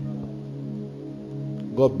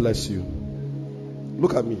 God bless you.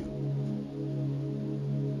 Look at me.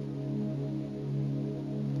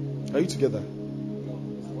 Are you together?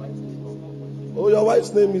 Oh, your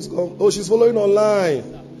wife's name is... Oh, she's following online.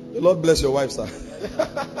 The Lord bless your wife, sir.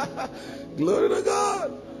 Glory to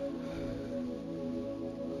God.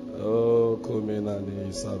 Oh,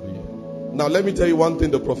 now let me tell you one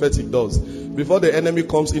thing the prophetic does. Before the enemy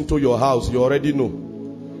comes into your house, you already know.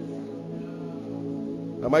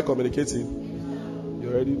 Am I communicating? You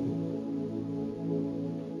already know.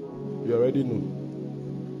 You already know.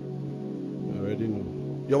 You already know.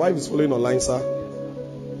 Your wife is following online, sir.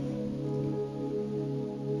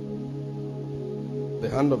 The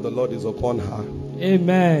hand of the Lord is upon her.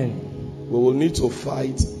 Amen. We will need to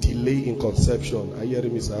fight delay in conception. Are you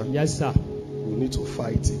hearing me, sir? Yes, sir. We need to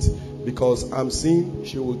fight it. Because I'm seeing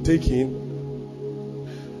she will take in.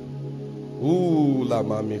 Ooh, la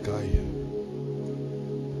mamikai.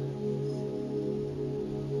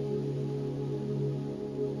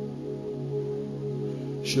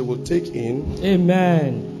 She will take in.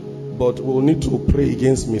 Amen. But we'll need to pray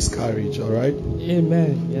against miscarriage, all right?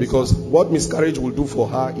 Amen. Yes, because sir. what miscarriage will do for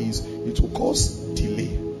her is it will cause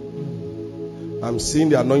delay. I'm seeing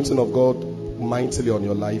the anointing of God mightily on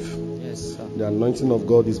your life. Yes, sir. The anointing of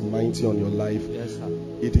God is mighty on your life. Yes, sir.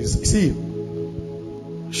 It is. See,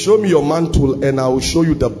 show me your mantle and I will show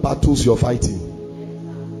you the battles you're fighting.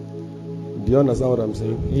 Do you understand what I'm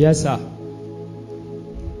saying? Yes, sir.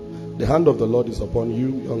 The hand of the Lord is upon you,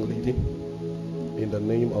 young lady. In the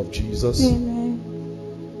name of Jesus. Amen.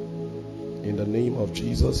 In the name of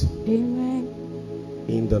Jesus. Amen.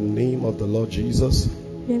 In the name of the Lord Jesus.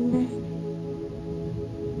 Amen.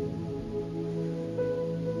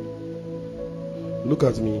 Look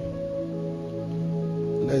at me.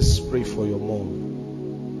 Let's pray for your mom.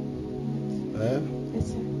 Yes,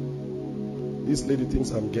 sir. This lady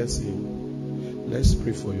thinks I'm guessing. Let's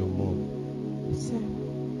pray for your mom. Yes, sir.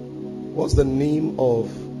 What's the name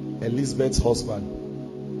of Elizabeth's husband?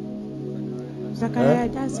 Zachariah,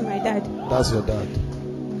 that's my dad. That's your dad.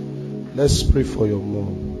 Let's pray for your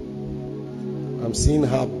mom. I'm seeing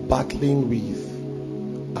her battling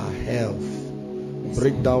with her health. Yes,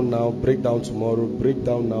 break down now, break down tomorrow, break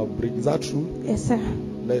down now, break. Is that true? Yes, sir.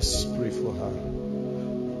 Let's pray for her.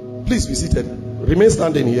 Please be seated. Remain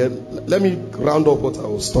standing here. Let me round up what I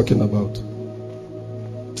was talking about.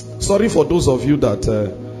 Sorry for those of you that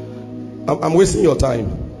I'm wasting your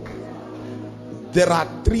time. There are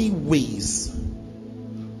 3 ways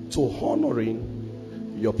to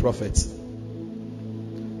honoring your prophet.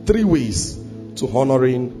 3 ways to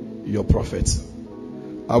honoring your prophet.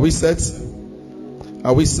 Are we set?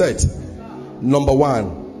 Are we set? Number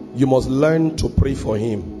 1, you must learn to pray for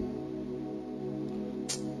him.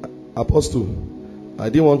 Apostle, I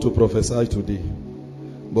didn't want to prophesy today,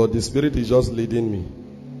 but the Spirit is just leading me.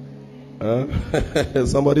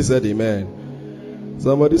 Somebody said amen.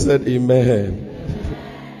 Somebody said amen.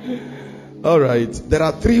 All right. There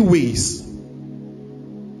are 3 ways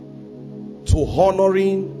to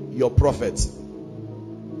honoring your prophet.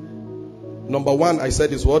 Number 1, I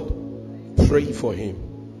said is what? Pray for him.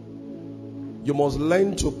 You must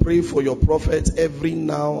learn to pray for your prophet every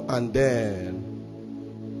now and then.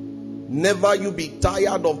 Never you be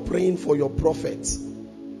tired of praying for your prophet.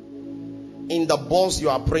 In the bus, you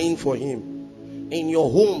are praying for him. In your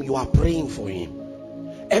home, you are praying for him.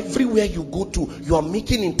 Everywhere you go to, you are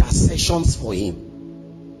making intercessions for him.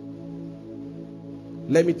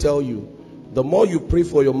 Let me tell you, the more you pray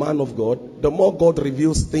for your man of God, the more God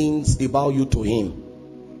reveals things about you to him.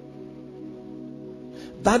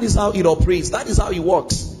 That is how it operates. That is how it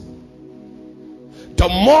works. The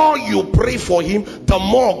more you pray for him, the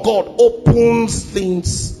more God opens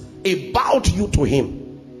things about you to him.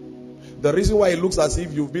 The reason why it looks as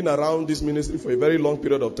if you've been around this ministry for a very long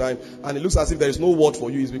period of time and it looks as if there is no word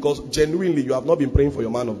for you is because genuinely you have not been praying for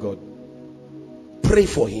your man of God. Pray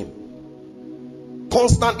for him.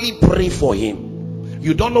 Constantly pray for him.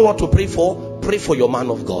 You don't know what to pray for? Pray for your man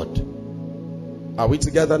of God. Are we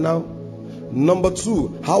together now? Number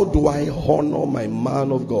 2, how do I honor my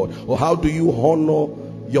man of God? Or how do you honor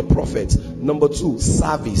your prophet? Number 2,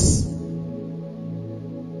 service.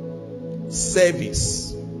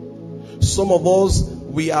 Service. Some of us,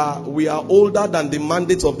 we are older than the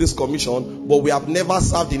mandate of this commission, but we have never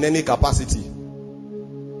served in any capacity.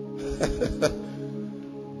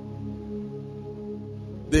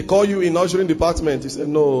 They call you in ushering department. You say,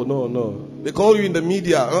 no. They call you in the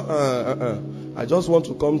media. I just want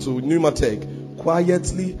to come to Pneumatech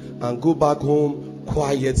quietly and go back home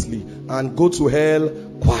quietly and go to hell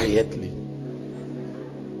quietly.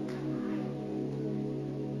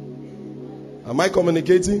 Am I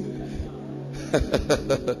communicating?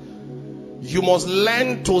 You must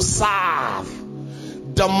learn to serve.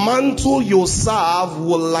 The mantle you serve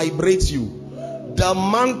will liberate you. The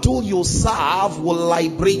mantle you serve will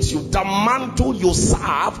liberate you. The mantle you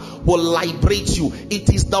serve will liberate you. It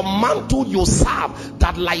is the mantle you serve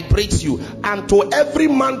that liberates you. And to every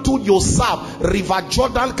mantle you serve, River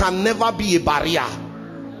Jordan can never be a barrier.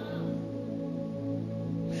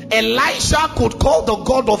 Elisha could call the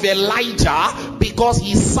God of Elijah because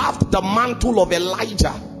he served the mantle of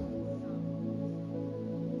Elijah.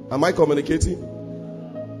 Am I communicating?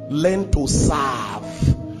 Learn to serve.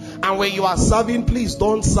 And when you are serving, please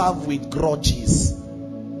don't serve with grudges.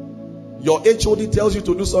 Your HOD tells you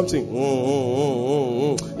to do something.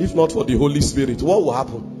 If not for the Holy Spirit, what will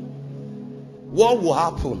happen? What will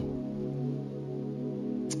happen?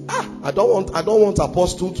 I don't want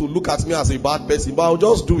Apostle to look at me as a bad person, but I'll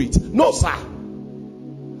just do it. No, sir.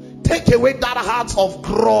 Take away that heart of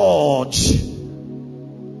grudge.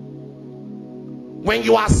 When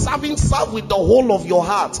you are serving, serve with the whole of your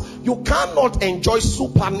heart. You cannot enjoy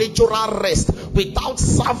supernatural rest without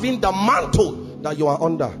serving the mantle that you are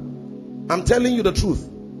under. I'm telling you the truth.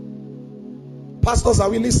 Pastors,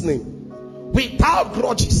 are we listening? Without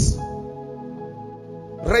grudges.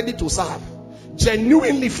 Ready to serve.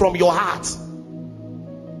 Genuinely from your heart.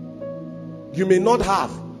 You may not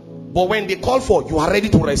have, but when they call for, you are ready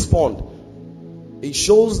to respond. It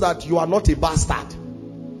shows that you are not a bastard.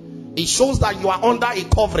 It shows that you are under a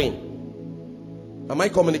covering. Am I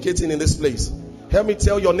communicating in this place? Help me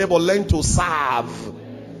tell your neighbor, learn to serve.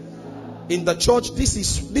 In the church,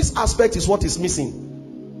 this aspect is what is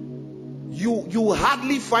missing. You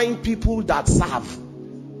hardly find people that serve.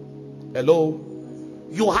 Hello?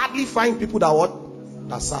 You hardly find people that what?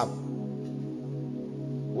 That serve.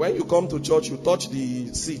 When you come to church, you touch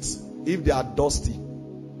the seats if they are dusty.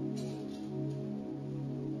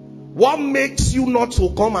 What makes you not to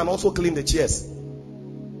come and also clean the chairs?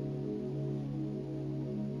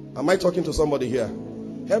 Am I talking to somebody here?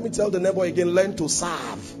 Help me tell the neighbor again, learn to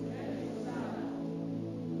serve.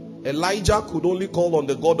 Elijah could only call on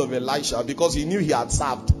the God of Elisha because he knew he had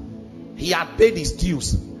served. He had paid his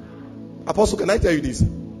dues. Apostle, can I tell you this?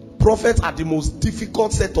 Prophets are the most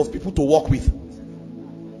difficult set of people to work with.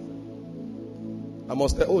 I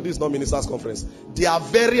must tell, this is not ministers' conference. They are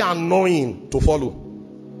very annoying to follow.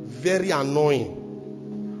 Very annoying.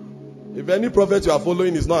 If any prophet you are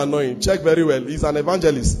following is not annoying, check very well. He's an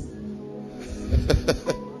evangelist.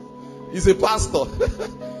 He's a pastor.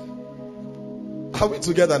 Are we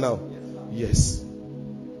together now? Yes.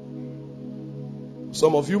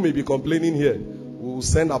 Some of you may be complaining here. We will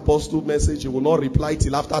send apostle message. He will not reply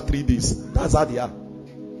till after 3 days. That's how they are.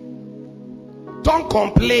 Don't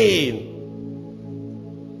complain.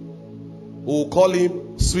 We will call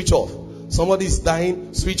him, switch off. Somebody is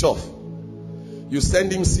dying, switch off. You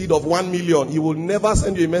send him seed of 1 million. He will never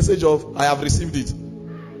send you a message of, I have received it.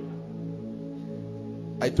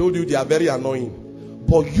 I told you they are very annoying.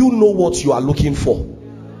 But you know what you are looking for.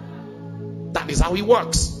 That is how it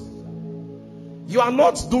works. You are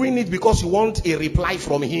not doing it because you want a reply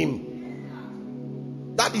from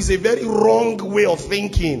him. That is a very wrong way of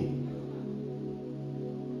thinking.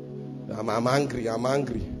 I'm angry.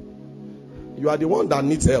 You are the one that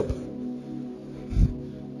needs help.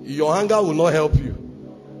 Your anger will not help you.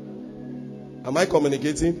 Am I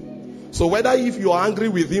communicating? So whether if you are angry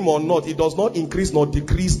with him or not, it does not increase nor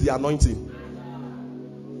decrease the anointing.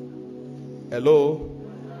 Hello?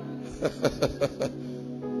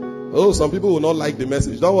 Oh, some people will not like the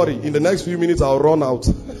message. Don't worry. In the next few minutes, I'll run out.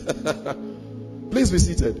 Please be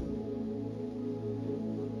seated.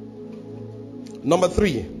 Number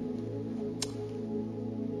 3.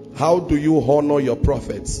 How do you honor your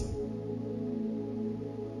prophets?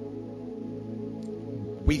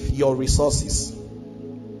 With your resources.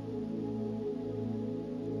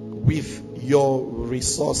 With your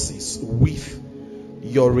resources. With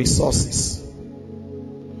your resources.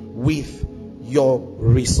 With your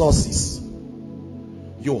resources.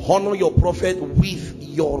 You honor your prophet with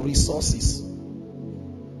your resources.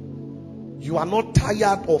 You are not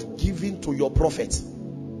tired of giving to your prophet.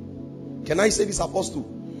 Can I say this, Apostle?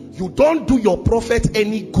 You don't do your prophet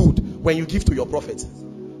any good when you give to your prophet.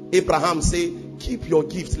 Abraham say, keep your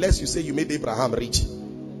gift lest you say you made Abraham rich.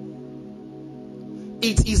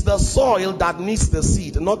 It is the soil that needs the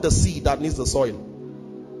seed, not the seed that needs the soil.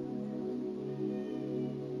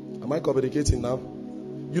 Am I communicating now?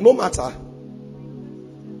 You know matter?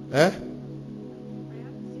 Eh?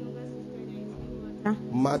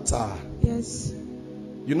 Matter. Yes.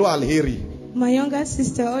 You know Alheri? My younger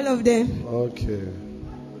sister, all of them. Okay.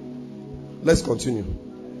 Let's continue.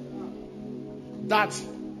 That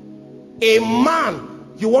a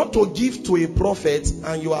man, you want to give to a prophet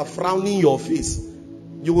and you are frowning your face,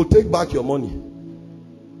 you will take back your money.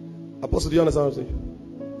 Apostle, do you understand what I'm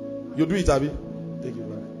saying? You do it, Abby? Take it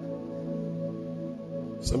back.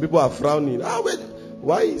 Some people are frowning. Wait,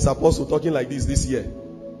 why is Apostle talking like this year?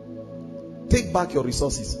 Take back your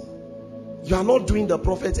resources. You are not doing the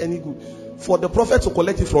prophet any good. For the prophet to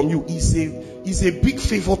collect it from you is a big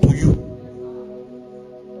favor to you.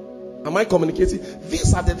 Am I communicating?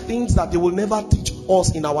 These are the things that they will never teach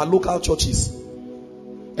us in our local churches.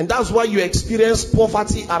 And that's why you experience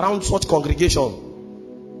poverty around such congregation.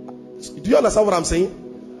 Do you understand what I'm saying?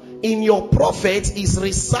 In your prophet is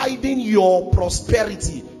residing your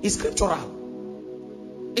prosperity. It's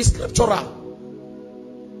scriptural. It's scriptural.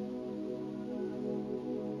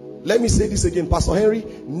 Let me say this again, Pastor Henry.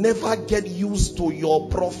 Never get used to your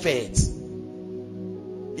prophet.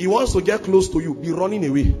 He wants to get close to you, be running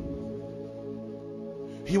away.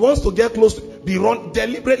 He wants to get close to you,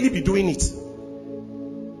 deliberately be doing it.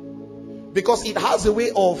 Because it has a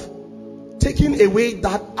way of taking away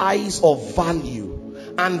that eyes of value.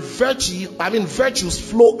 And virtues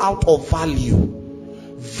flow out of value.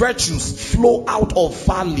 Virtues flow out of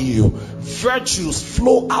value. Virtues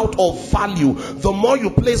flow out of value. The more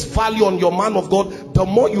you place value on your man of God, the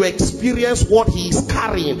more you experience what he is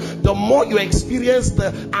carrying. The more you experience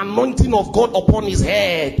the anointing of God upon his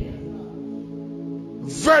head.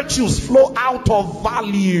 Virtues flow out of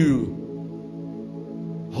value.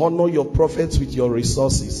 Honor your prophets with your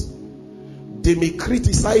resources. They may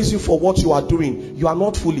criticize you for what you are doing. You are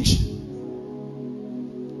not foolish.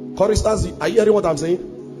 Choristers, are you hearing what I'm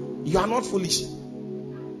saying? You are not foolish.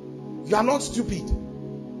 You are not stupid.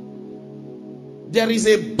 There is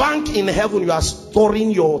a bank in heaven. You are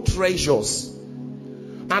storing your treasures.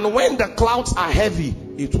 And when the clouds are heavy,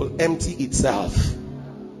 it will empty itself.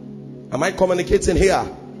 Am I communicating here?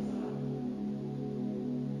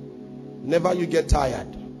 Never you get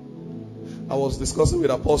tired. I was discussing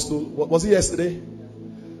with Apostle. Was it yesterday?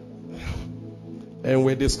 And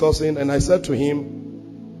we're discussing, and I said to him,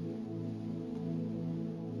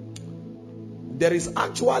 there is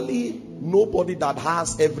actually nobody that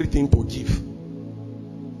has everything to give.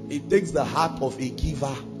 It takes the heart of a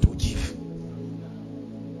giver to give.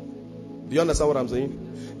 Do you understand what I'm saying?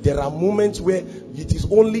 There are moments where it is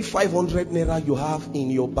only 500 naira you have in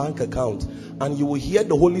your bank account, and you will hear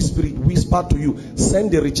the Holy Spirit whisper to you,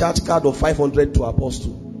 send a recharge card of 500 to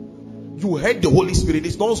Apostle. You heard the Holy Spirit.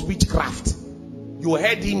 It's not witchcraft. You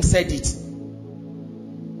heard him said it.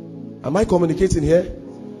 Am I communicating here?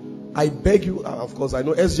 I beg you, of course, I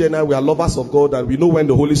know SJ and I, we are lovers of God, and we know when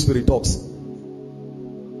the Holy Spirit talks.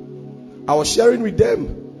 I was sharing with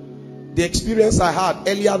them the experience I had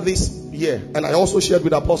earlier this year, and I also shared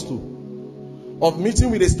with Apostle, of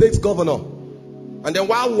meeting with a state governor. And then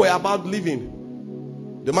while we were about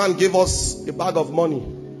leaving, the man gave us a bag of money.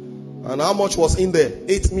 And how much was in there?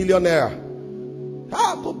 8 million naira.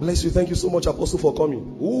 God bless you. Thank you so much, Apostle, for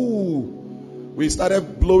coming. Ooh. We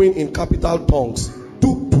started blowing in capital tongues.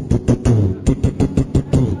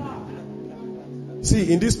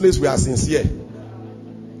 See, in this place we are sincere.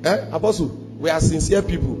 Apostle, we are sincere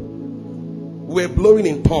people. We're blowing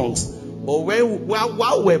in tongues. But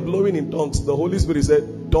while we're blowing in tongues, the Holy Spirit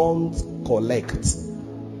said, don't collect.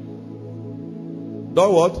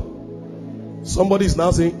 Don't what? Somebody is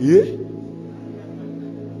now saying, yeah.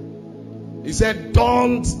 He said,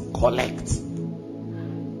 don't collect.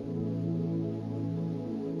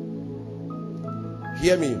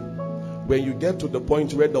 Hear me. When you get to the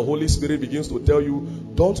point where the Holy Spirit begins to tell you,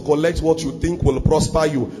 don't collect what you think will prosper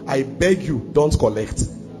you, I beg you, don't collect.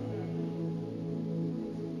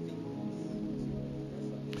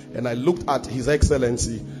 And I looked at His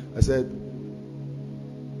Excellency. I said,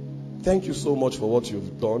 thank you so much for what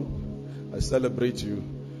you've done. I celebrate you.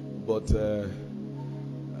 But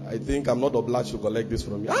I think I'm not obliged to collect this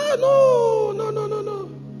from you. No.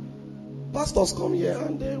 Pastors come here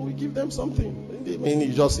and then we give them something. I mean,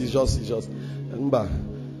 it's just. Remember,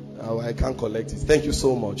 I can't collect it. Thank you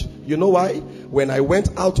so much. You know why? When I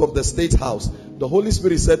went out of the State House, the Holy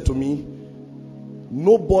Spirit said to me,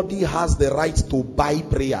 nobody has the right to buy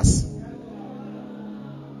prayers.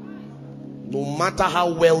 No matter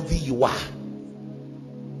how wealthy you are.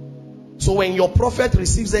 So when your prophet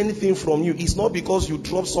receives anything from you, it's not because you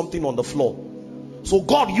drop something on the floor. So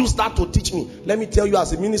God used that to teach me. Let me tell you,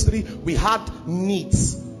 as a ministry, we had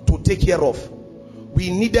needs to take care of.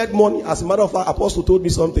 We needed money. As a matter of fact, Apostle told me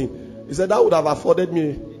something. He said that would have afforded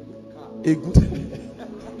me a good,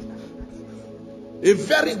 a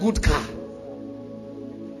very good car.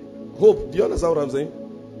 Hope, do you understand what I'm saying?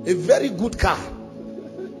 A very good car.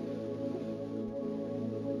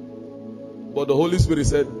 But the Holy Spirit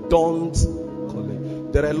said, don't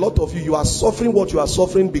collect. There are a lot of you are suffering what you are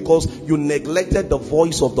suffering because you neglected the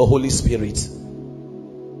voice of the Holy Spirit.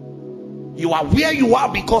 You are where you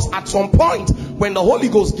are because at some point when the Holy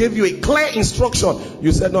Ghost gave you a clear instruction,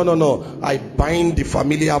 you said, no, I bind the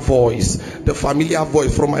familiar voice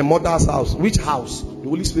from my mother's house. Which house? The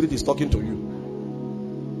Holy Spirit is talking to you.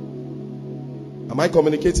 Am I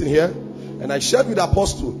communicating here? And I shared with the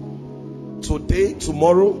Apostle, today,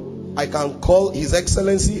 tomorrow, I can call His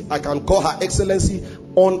Excellency, I can call Her Excellency.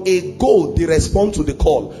 On a go, they respond to the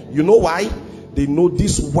call. You know why? They know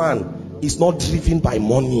this one is not driven by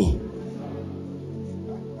money.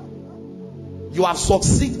 You have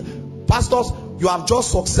succeeded, pastors, you have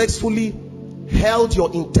just successfully held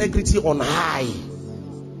your integrity on high.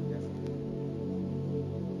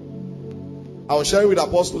 I was sharing with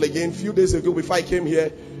Apostle again a few days ago before I came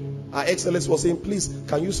here. Our Excellency was saying, please,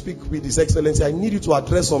 can you speak with His Excellency? I need you to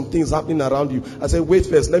address some things happening around you. I said, wait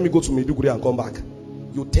first, let me go to Maiduguri and come back.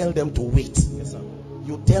 You tell them to wait. Yes, sir.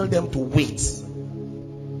 You tell them to wait.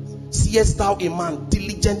 Seest thou a man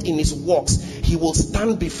diligent in his works, he will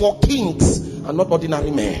stand before kings and not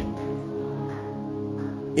ordinary men.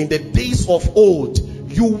 In the days of old,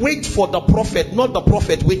 you wait for the prophet, not the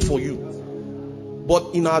prophet wait for you.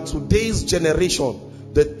 But in our today's generation,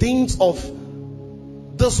 the things of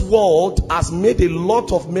this world has made a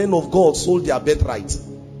lot of men of God sold their birthright.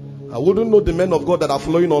 I wouldn't know the men of God that are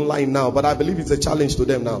flowing online now, but I believe it's a challenge to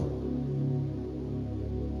them now.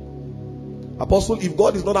 Apostle, if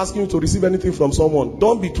God is not asking you to receive anything from someone,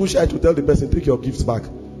 don't be too shy to tell the person, take your gifts back.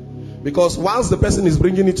 Because once the person is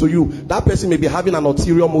bringing it to you, that person may be having an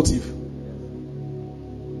ulterior motive.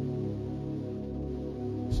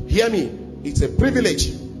 Hear me. It's a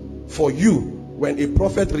privilege for you when a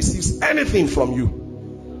prophet receives anything from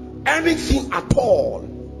you. Anything at all.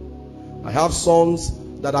 I have sons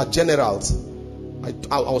that are generals.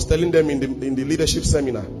 I was telling them in the leadership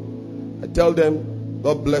seminar. I tell them,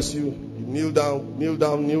 God bless you. You kneel down, kneel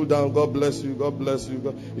down, kneel down. God bless you, God bless you.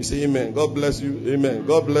 God. You say amen. God bless you, amen.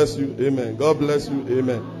 God bless you, amen. God bless you,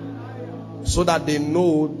 amen. So that they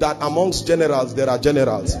know that amongst generals there are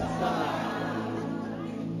generals.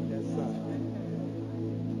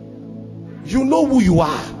 You know who you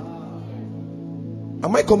are.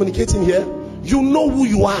 Am I communicating here? You know who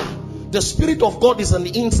you are. The Spirit of God is on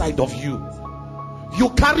the inside of you. You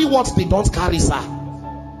carry what they don't carry, sir.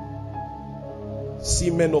 See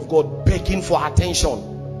men of God begging for attention.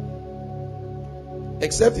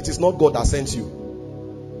 Except it is not God that sends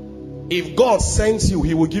you. If God sends you,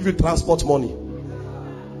 He will give you transport money.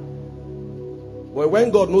 But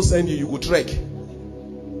when God no send you, you will trek.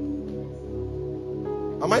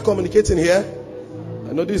 Am I communicating here?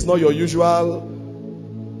 I know this is not your usual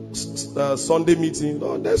Sunday meeting.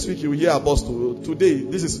 No, next week you will hear Apostle. Today,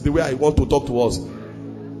 this is the way I want to talk to us.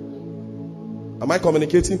 Am I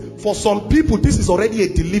communicating? For some people, this is already a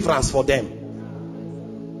deliverance for them.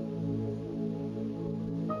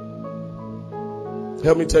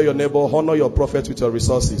 Help me tell your neighbor, honor your prophet with your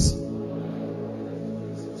resources.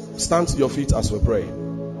 Stand to your feet as we pray.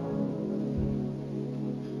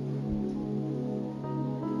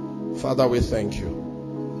 Father, we thank you.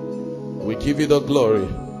 We give you the glory.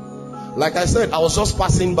 Like I said, I was just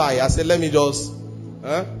passing by. I said, let me just...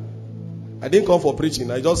 I didn't come for preaching.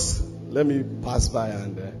 Let me pass by.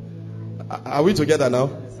 And are we together now?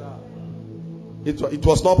 It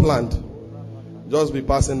was not planned. Just be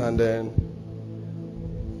passing and then...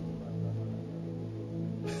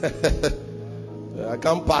 I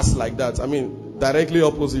can't pass like that. I mean, directly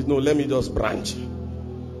opposite. No, let me just branch.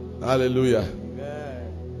 Hallelujah.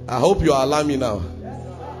 I hope you allow me now.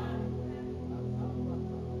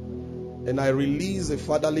 And I release a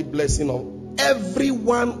fatherly blessing on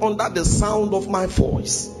everyone under the sound of my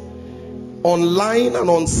voice, online and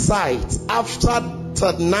on site. After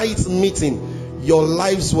tonight's meeting, your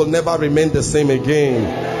lives will never remain the same again.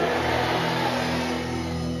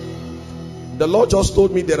 The Lord just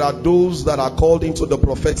told me there are those that are called into the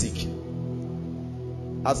prophetic.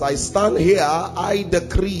 As I stand here, I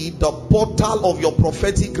decree the portal of your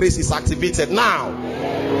prophetic grace is activated now.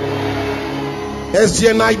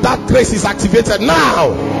 SGNI, that grace is activated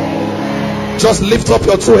now. Just lift up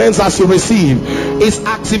your two hands as you receive. It's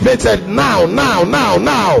activated now, now, now,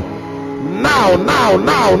 now. Now, now,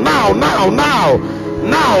 now, now, now, now.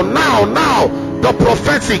 Now, now, now. The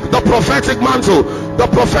prophetic mantle, the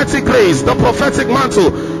prophetic grace, the prophetic mantle,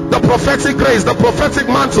 the prophetic grace, the prophetic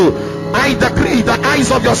mantle. I decree the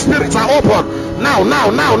eyes of your spirit are open. Now, now,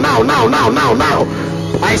 now, now, now, now, now, now.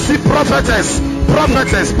 I see prophetess. I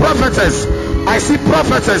see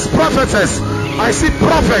prophetess. I see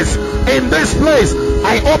prophets in this place.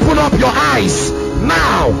 I open up your eyes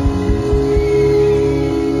now.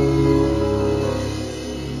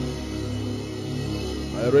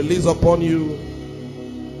 I release upon you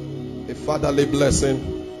a fatherly blessing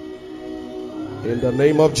in the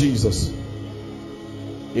name of Jesus.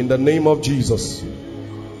 In the name of Jesus.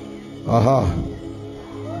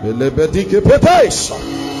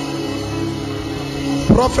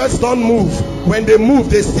 Prophets don't move. When they move,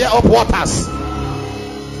 they stir up waters.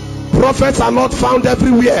 Prophets are not found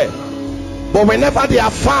everywhere, but whenever they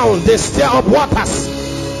are found, they stir up waters.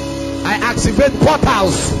 I activate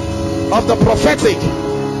portals of the prophetic.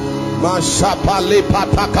 Mashapale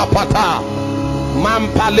patakapata,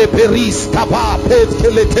 mampale peris kapa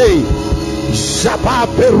petkelete, jaba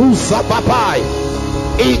perusa papai,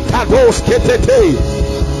 ikados ketete.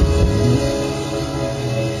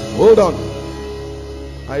 Hold on.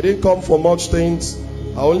 I didn't come for much things.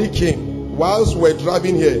 I only came. Whilst we're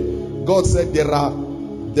driving here, God said there are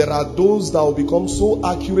those that will become so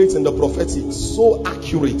accurate in the prophetic. So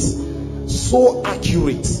accurate. So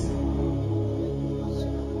accurate.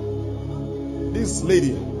 This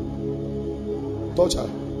lady, touch her.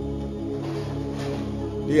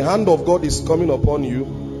 The hand of God is coming upon you.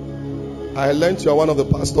 I learned you are one of the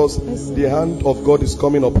pastors. The hand of God is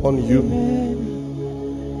coming upon you. Amen.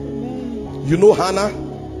 You know Hannah?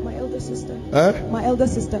 My elder sister. My elder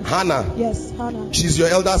sister. Hannah. Yes, Hannah. She's your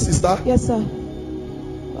elder sister? Yes, sir.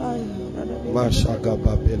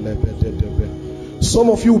 Some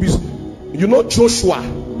of you will be, you know Joshua?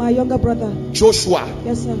 My younger brother. Joshua.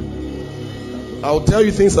 Yes, sir. I'll tell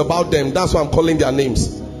you things about them. That's why I'm calling their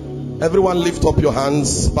names. Everyone lift up your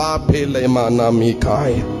hands. Now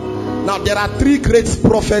there are three great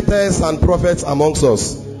prophetess and prophets amongst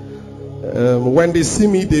us. When they see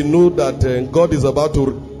me, they know that God is about to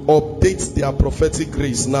update their prophetic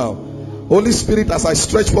grace now. Holy Spirit, as I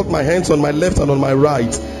stretch forth my hands on my left and on my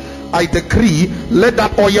right, I decree, let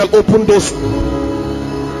that oil open those,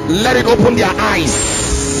 let it open their eyes.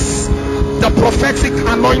 The prophetic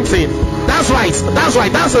anointing. That's right.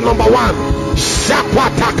 That's the number one.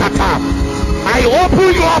 I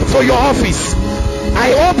open you up to your office.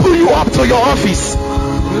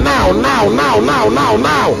 Now.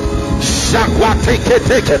 Shakwa teke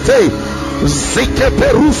Zike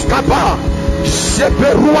peruskapa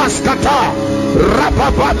Sheperuaskata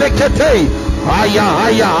Rapapa lekete Aya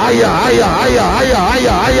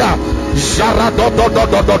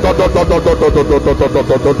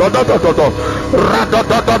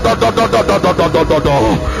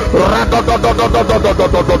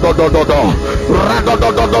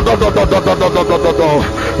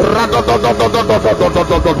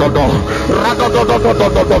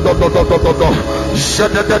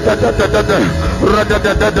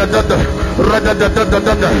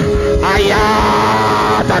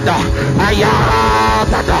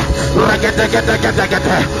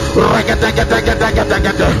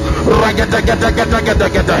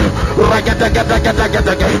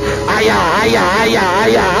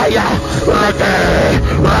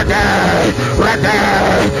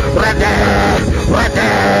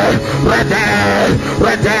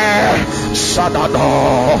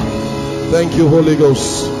Thank you, Holy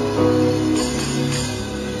Ghost.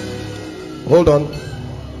 Hold on.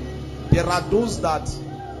 There are those that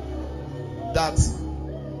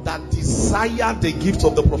desire the gift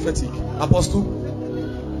of the prophetic. Apostle,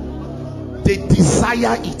 they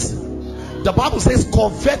desire it. The Bible says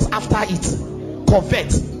covet after it.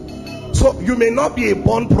 Covet. So you may not be a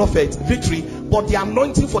born prophet, victory, but the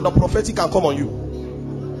anointing for the prophetic can come on you.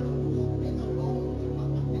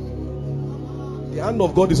 The hand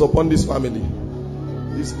of God is upon this family.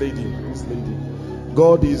 This lady.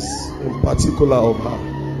 God is in particular of her.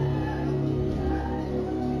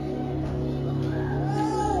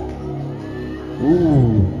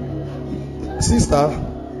 Ooh. Sister,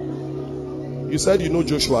 you said you know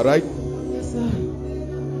Joshua, right? Yes, sir.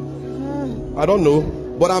 I don't know,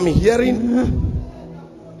 but I'm hearing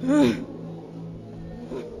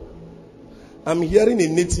I'm hearing a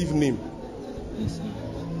native name. Yes,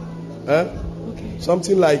 sir. Okay.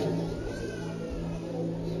 Something like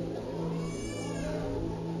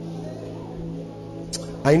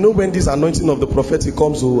I know when this anointing of the prophetic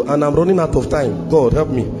comes, and I'm running out of time. God help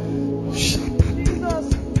me.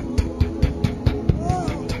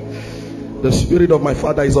 The spirit of my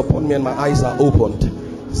father is upon me and my eyes are opened.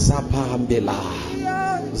 Zapambela.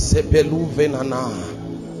 Zepelu venana.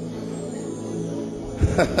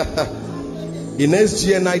 In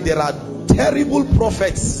SGNI there are terrible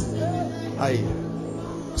prophets.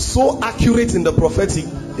 So accurate in the prophetic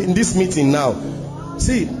in this meeting now.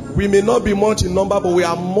 See, we may not be much in number, but we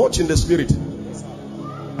are much in the spirit.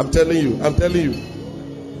 I'm telling you.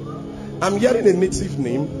 I'm hearing a native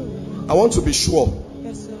name. I want to be sure.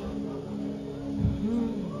 Yes, sir.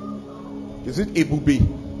 Is it Ebube?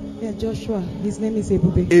 Yeah, Joshua. His name is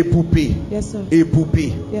Ebube. Ebube. Yes, sir.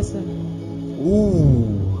 Ebube. Yes, sir.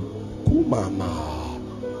 Ooh.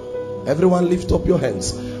 Kumama. Everyone lift up your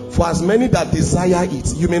hands. For as many that desire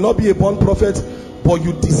it. You may not be a born prophet, but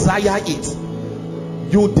you desire it.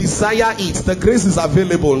 You desire it. The grace is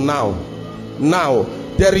available now. Now,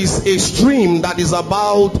 there is a stream that is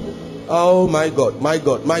about. Oh my God, my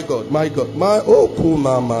God, my God, my God, my oh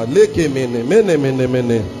kumama leke mene mene mene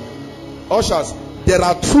mene. Ushers, there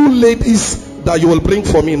are 2 ladies that you will bring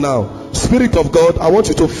for me now. Spirit of God, I want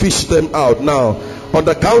you to fish them out now. On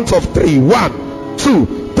the count of 3. 1, 2,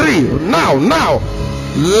 3. Now.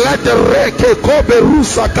 Let the reke kobe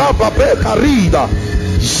rusa kaba be karida.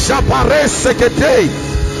 Japare sekete.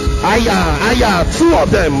 Aya. 2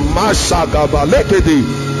 of them. Mashagaba lekedi.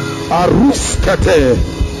 Aruskete.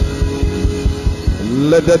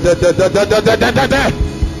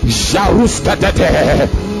 Jaruskete.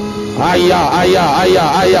 Aya.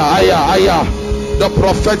 The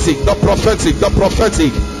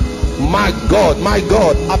prophetic. My God.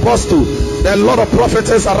 Apostle, there are a lot of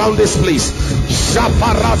prophetess around this place.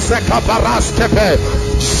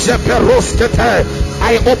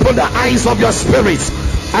 I open the eyes of your spirit.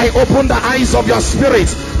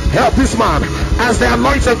 Help this man as the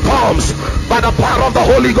anointing comes by the power of the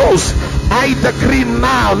Holy Ghost. I decree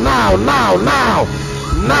now.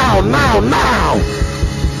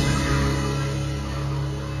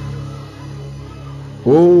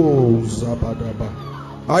 Oh, Zabadaba.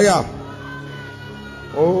 Aya.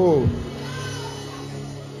 Oh.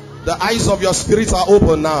 The eyes of your spirits are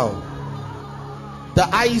open now. The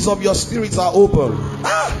eyes of your spirits are open.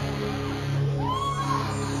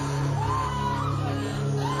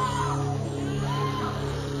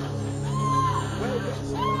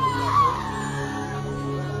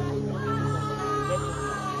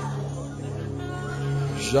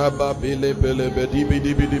 Jaba bile bile bidi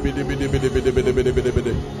bidi bidi bidi bidi bidi bidi bidi bidi bidi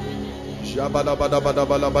bidi. Jaba da bada bada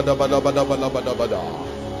bada bada bada bada bada bada bada.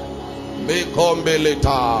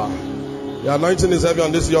 Mekombeleta. The anointing is heavy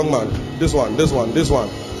on this young man. This one.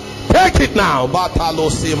 Take it now. Batalo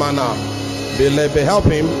simana. Belebe, help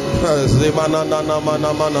him. Simana na na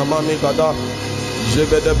mana mana mami kada.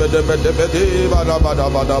 Jebede bede bede bede bada bada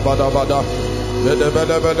bada bada bada. Bede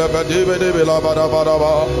bede bede bede bede bela bada bada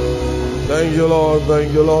bada. Thank you, Lord.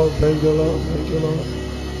 Thank you, Lord. Thank you, Lord. Thank you, Lord.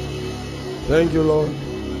 Thank you, Lord.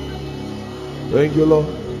 Thank you, Lord.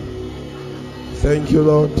 Thank you,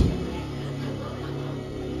 Lord.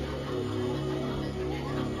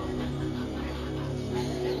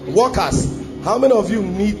 Workers, how many of you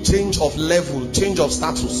need change of level, change of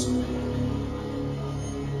status?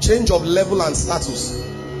 Change of level and status.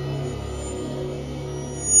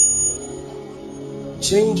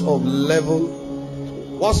 Change of level.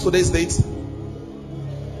 What's today's date?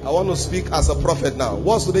 I want to speak as a prophet now.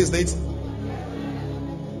 What's today's date?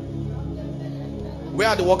 Where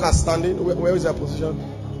are the workers standing? Where is their position?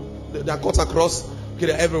 They are cut across. Okay,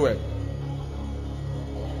 they're everywhere.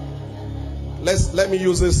 Let me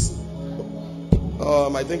use this.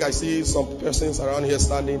 I think I see some persons around here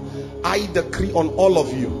standing. I decree on all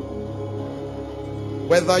of you,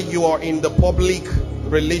 whether you are in the public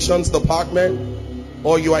relations department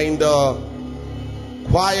or you are in the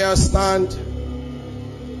choir stand,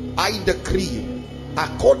 I decree,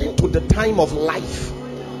 according to the time of life,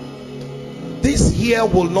 this year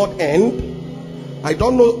will not end. I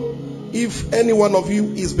don't know if any one of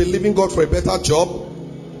you is believing God for a better job,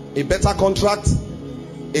 a better contract,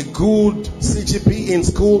 a good CGP in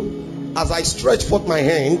school. As I stretch forth my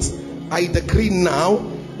hands, I decree now,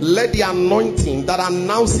 let the anointing that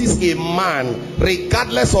announces a man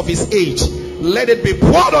regardless of his age, let it be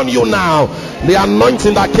poured on you now. The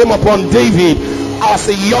anointing that came upon David as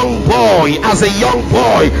a young boy,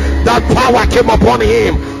 that power came upon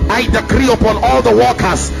him. I decree upon all the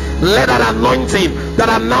workers, let that anointing that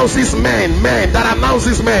announces men, that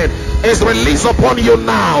announces men, is released upon you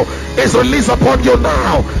now. Is released upon you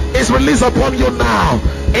now. Is released upon you now.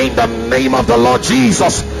 In the name of the Lord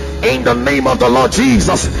Jesus. In the name of the Lord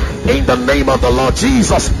Jesus. In the name of the Lord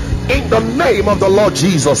Jesus. In the name of the Lord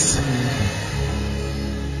Jesus.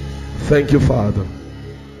 Thank you, Father.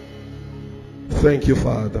 Thank you,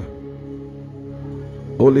 Father.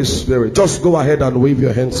 Holy Spirit, just go ahead and wave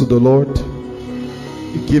your hands to the Lord.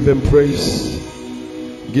 Give him praise.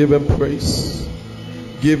 Give him praise.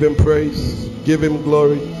 Give him praise. Give him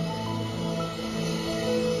glory.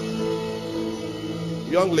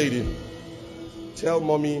 Young lady, tell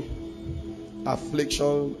mommy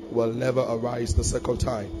affliction will never arise the second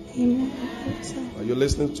time. Amen. Yes, sir. Are you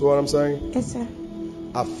listening to what I'm saying? Yes, sir.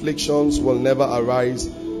 Afflictions will never arise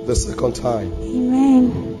the second time.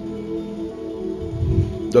 Amen.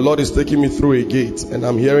 The Lord is taking me through a gate, and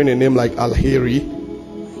I'm hearing a name like Alheri.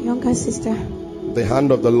 My younger sister. The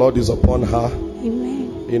hand of the Lord is upon her.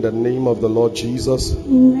 Amen. In the name of the Lord Jesus.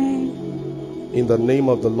 Amen. In the name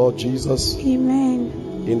of the Lord Jesus. Amen.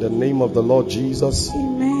 In the name of the Lord Jesus.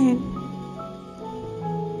 Amen.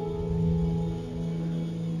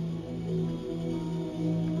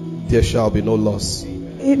 There shall be no loss.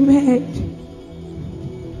 Amen.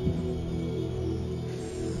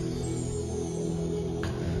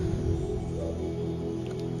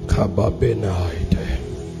 Kababenaide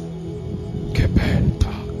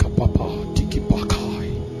Kepenta Kapapa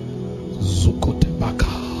Tikibakai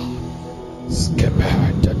Zukutebaka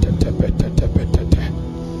Skebete Tepete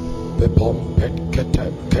Bepompet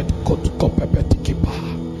Ketem Ket Kot Kopepetikipa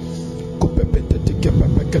Kopepete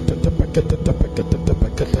Tikepekete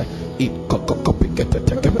It Kokopikete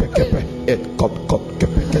Tekepekepe Et Kop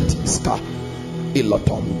Kepeketiska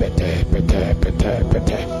Ilotom Pete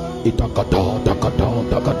Itakata.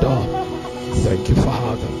 Thank you,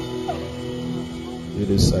 Father. It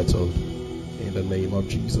is settled in the name of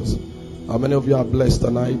Jesus. How many of you are blessed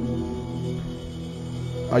tonight?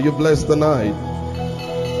 Are you blessed tonight?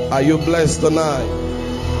 Are you blessed tonight?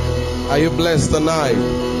 Are you blessed tonight?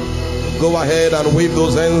 Go ahead and wave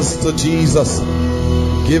those hands to Jesus.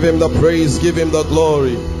 Give him the praise, give him the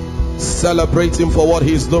glory. Celebrate him for what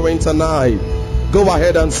he's doing tonight. Go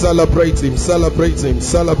ahead and celebrate him, celebrate him,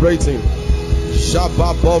 celebrate him.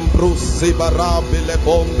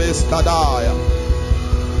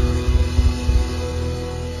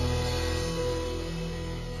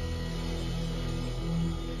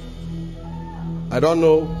 I don't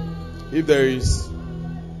know if there is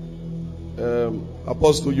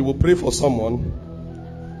Apostle, you will pray for someone.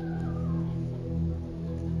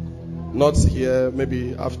 Not here,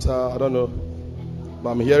 maybe after, I don't know. But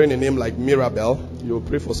I'm hearing a name like Mirabel. You will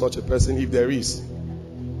pray for such a person if there is.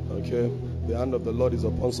 Okay. The hand of the Lord is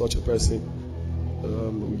upon such a person.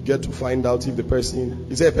 We get to find out if the person,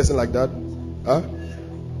 is there a person like that? Huh?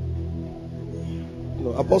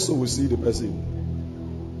 No, Apostle will see the person.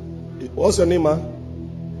 What's your name, huh?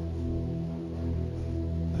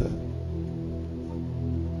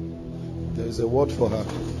 There is a word for her.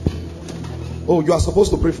 Oh, you are supposed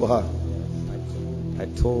to pray for her. I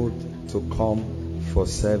told to come for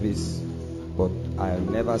service, but I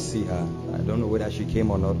never see her. I don't know whether she came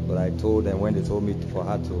or not, but I told them when they told me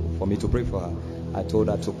for me to pray for her, I told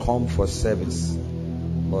her to come for service,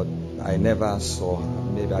 but I never saw her.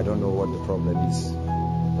 Maybe I don't know what the problem is.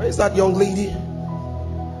 Where is that young lady?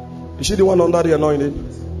 Is she the one under the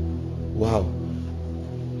anointing? Wow.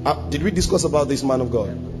 Did we discuss about this man of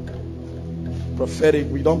God? Prophetic.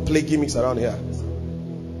 We don't play gimmicks around here.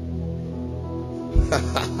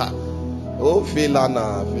 Oh,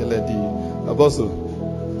 Philana, Philedi.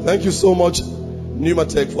 Apostle, thank you so much,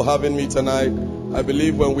 Pneumatech, for having me tonight. I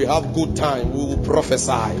believe when we have good time, we will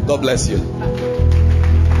prophesy. God bless you.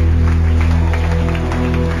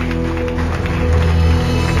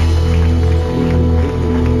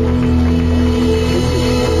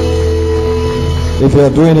 If you are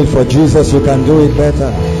doing it for Jesus, you can do it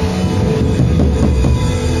better.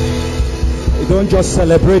 You don't just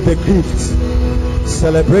celebrate the gift,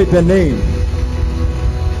 celebrate the name.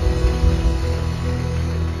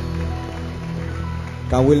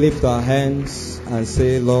 Can we lift our hands and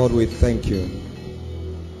say, Lord, we thank you.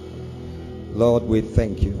 Lord, we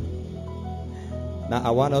thank you. Now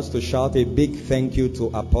I want us to shout a big thank you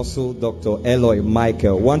to Apostle Dr. Eloyi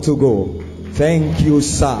Michael. Want to go? Thank you,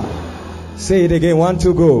 sir. Say it again. Want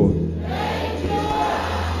to go?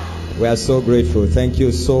 We are so grateful. Thank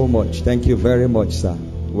you so much. Thank you very much, sir.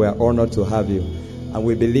 We are honored to have you. And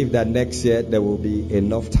we believe that next year there will be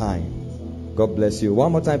enough time. God bless you.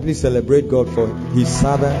 One more time, please celebrate God for his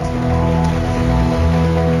servant.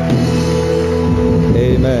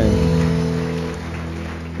 Amen.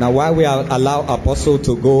 Now, while we allow Apostle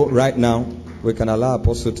to go right now, we can allow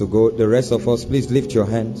Apostle to go. The rest of us, please lift your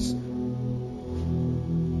hands.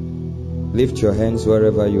 Lift your hands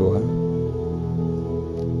wherever you are.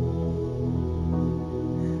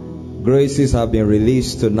 Graces have been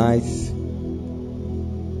released tonight.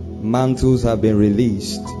 Mantles have been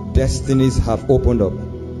released. Destinies have opened up.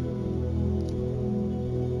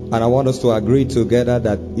 And I want us to agree together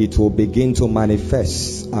that it will begin to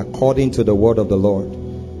manifest according to the word of the Lord.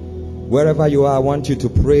 Wherever you are, I want you to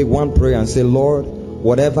pray one prayer and say, Lord,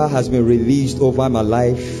 whatever has been released over my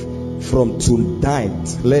life from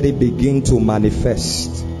tonight, let it begin to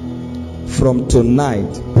manifest. From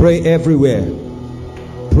tonight, pray everywhere.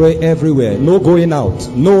 Pray everywhere. No going out.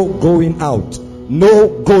 No going out. No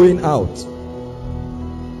going out.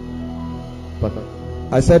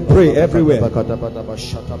 I said pray everywhere.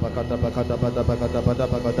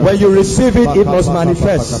 When you receive it, it must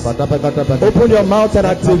manifest. Open your mouth and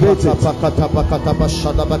activate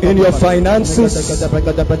it. In your finances,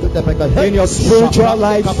 in your spiritual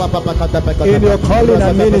life, in your calling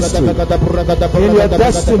and ministry, in your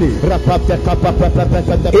destiny,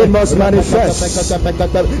 it must manifest.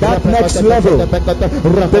 That next level, the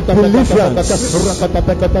deliverance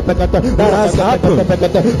that has happened,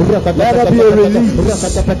 let it be a release.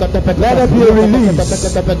 Let it be a release.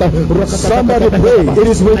 Somebody pray. It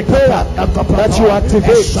is with prayer that you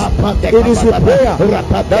activate. It is with prayer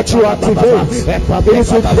that you activate. It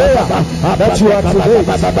is with prayer that you activate.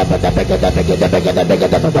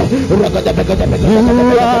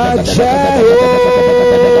 You are Jehovah.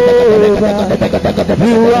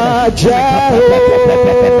 You are Jehovah.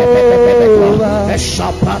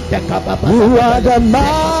 You are the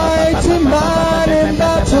mighty man in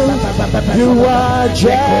battle. You are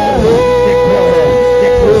Jehovah.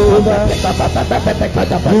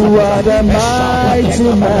 You are the mighty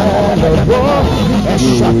man of war.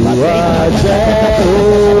 You are Jehovah.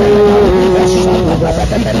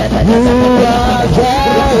 You are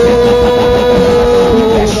Jehovah.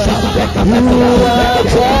 You are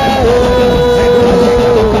Jehovah.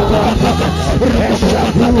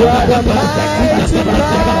 You are the mighty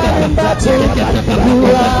man in battle. You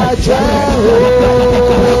are Jehovah.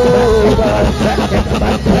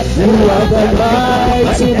 You are the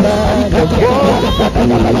mighty man of war.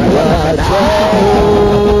 You are Jehovah.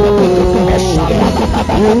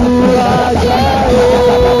 You are Jehovah.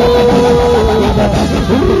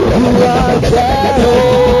 You are Jehovah.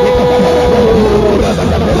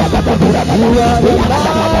 You are the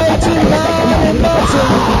mighty man in battle.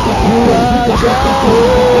 You are Jehovah.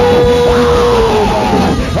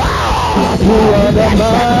 You are the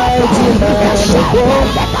mighty man of war.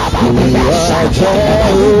 You are Jehovah.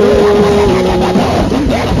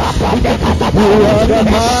 You are the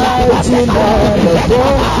mighty man of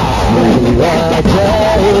war. You are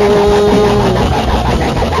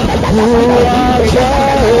Jehovah. You are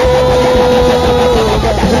Jehovah.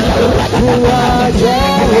 You are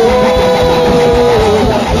Jehovah.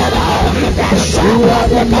 You are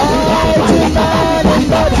the mighty man in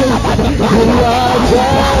battle. You are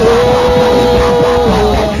Jehovah.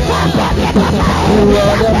 You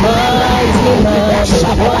are the mighty man of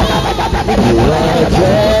war. You are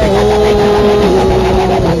Jehovah.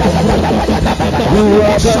 You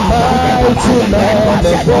are the mighty man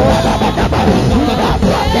of war.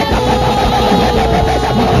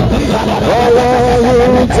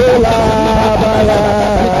 Eloyi telabala,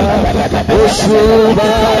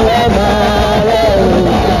 Oshubala mare,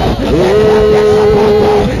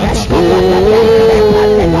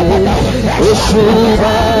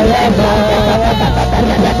 Oshubala mare,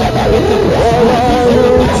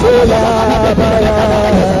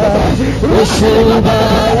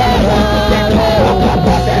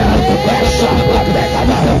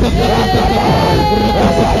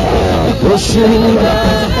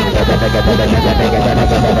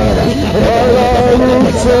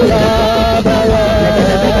 Eloyi telabala,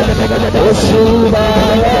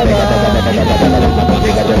 Oshubala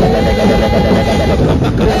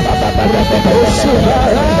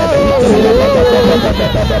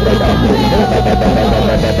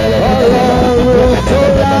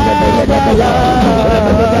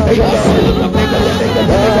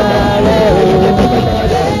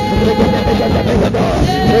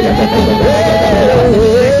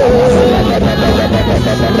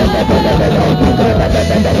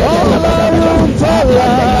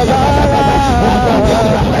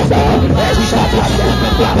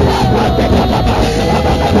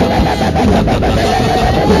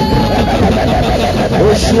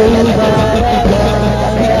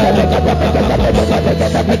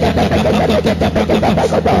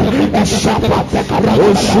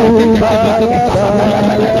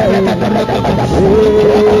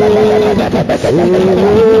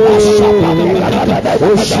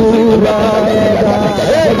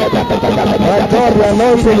My God, the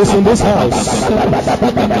anointing is in this house.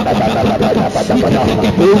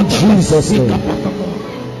 In Jesus' name.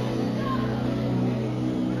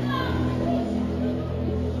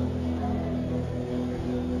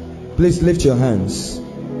 Please lift your hands.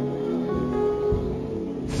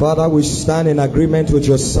 Father, we stand in agreement with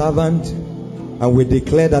your servant and we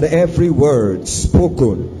declare that every word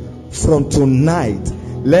spoken from tonight,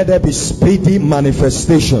 let there be speedy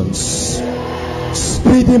manifestations.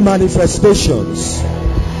 Speedy manifestations.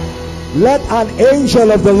 Let an angel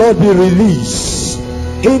of the Lord be released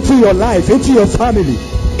into your life, into your family,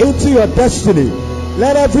 into your destiny.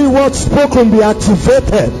 Let every word spoken be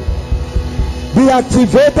activated. Be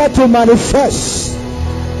activated to manifest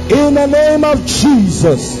in the name of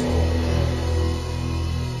Jesus.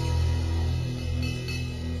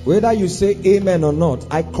 Whether you say amen or not,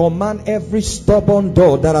 I command every stubborn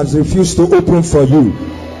door that has refused to open for you,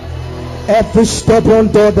 every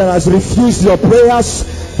stubborn door that has refused your prayers,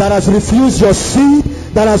 that has refused your seed,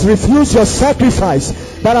 that has refused your sacrifice,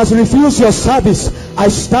 that has refused your service, I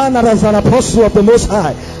stand as an apostle of the Most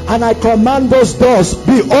High and I command those doors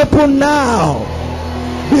be open now.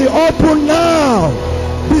 Be open now.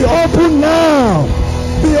 Be open now.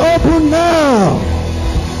 Be open now.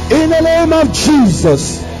 In the name of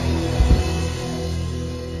Jesus.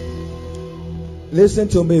 Listen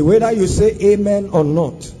to me. Whether you say amen or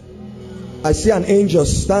not, I see an angel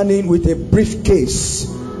standing with a briefcase.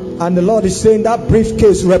 And the Lord is saying that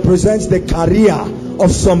briefcase represents the career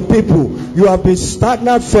of some people. You have been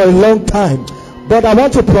stagnant for a long time. But I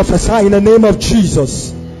want to prophesy in the name of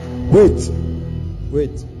Jesus. Wait.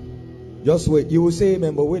 Just wait. You will say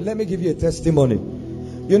amen, but wait, let me give you a testimony.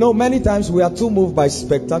 You know, many times we are too moved by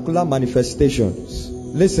spectacular manifestations.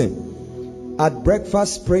 Listen, at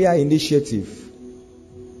Breakfast Prayer Initiative,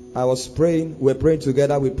 I was praying, we're praying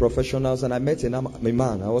together with professionals, and I met a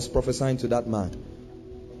man. I was prophesying to that man.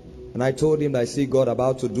 And I told him that I see God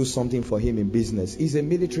about to do something for him in business. He's a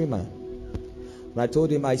military man. And I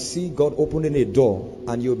told him, I see God opening a door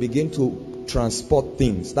and you'll begin to transport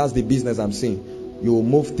things. That's the business I'm seeing. You will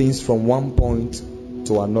move things from one point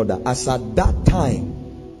to another. As at that time,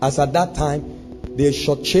 they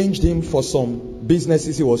shortchanged him for some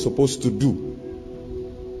businesses he was supposed to do.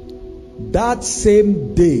 That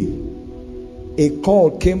same day, a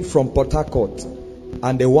call came from Port Harcourt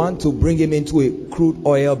and they want to bring him into a crude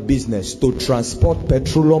oil business to transport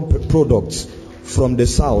petroleum products from the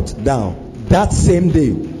south down. That same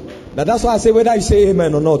day. Now that's why I say, whether you say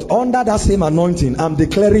amen or not, under that same anointing, I'm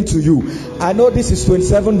declaring to you, I know this is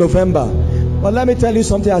 27 November, but let me tell you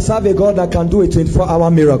something. I serve a God that can do a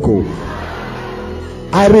 24-hour miracle.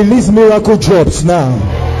 I release miracle jobs now.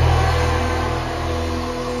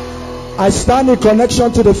 I stand in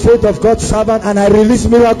connection to the faith of God's servant and I release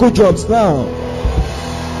miracle jobs now.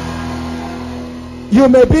 You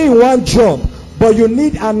may be in one job, but you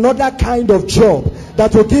need another kind of job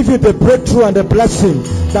that will give you the breakthrough and the blessing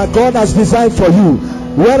that God has designed for you.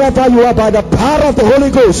 Wherever you are, by the power of the Holy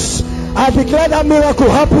Ghost, I declare that miracle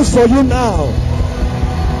happens for you now.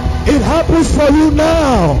 It happens for you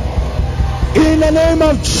now. In the name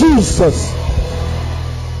of Jesus.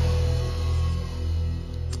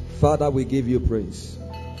 Father, we give you praise.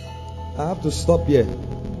 I have to stop here.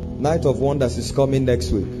 Night of Wonders is coming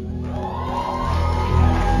next week.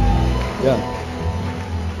 Yeah.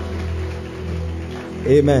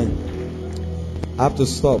 Amen. I have to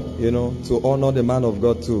stop, to honor the man of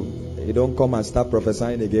God too. You don't come and start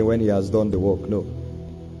prophesying again when he has done the work. No.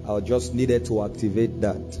 I just needed to activate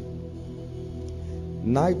that.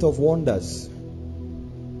 Night of Wonders.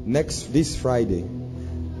 This Friday.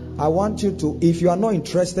 I want you to, if you are not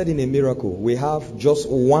interested in a miracle, we have just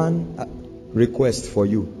one request for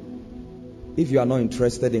you. If you are not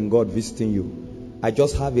interested in God visiting you, I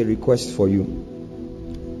just have a request for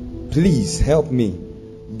you. Please help me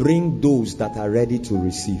bring those that are ready to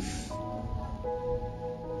receive.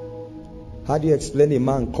 How do you explain a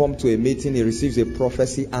man come to a meeting, he receives a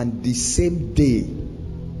prophecy, and the same day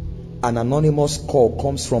an anonymous call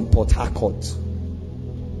comes from Port Harcourt?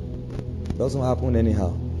 Doesn't happen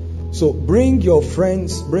anyhow. So bring your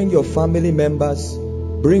friends, bring your family members,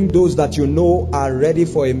 bring those that you know are ready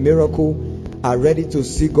for a miracle, are ready to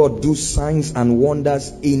see God do signs and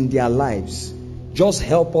wonders in their lives. Just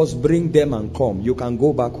help us bring them and come. You can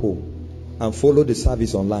go back home and follow the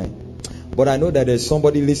service online. But I know that there's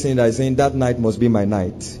somebody listening that is saying, that night must be my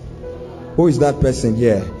night. Who is that person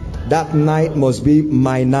here? That night must be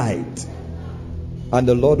my night. and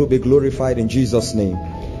the Lord will be glorified in Jesus' name.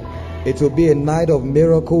 It will be a night of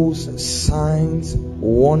miracles, signs,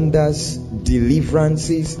 wonders,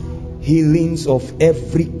 deliverances, healings of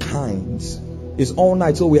every kind. It's all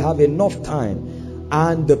night, so we have enough time.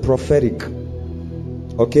 And the prophetic.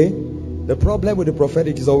 Okay? The problem with the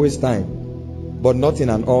prophetic is always time, but not in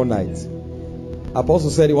an all night. Apostle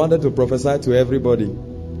said he wanted to prophesy to everybody.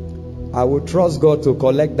 I will trust God to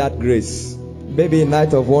collect that grace. Maybe a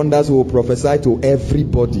night of wonders will prophesy to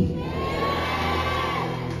everybody.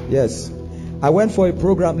 Yes. I went for a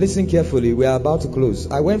program. Listen carefully. We are about to close.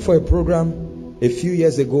 I went for a program a few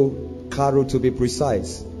years ago, Cairo to be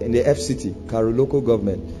precise, in the FCT, Cairo local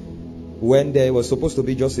government, when there was supposed to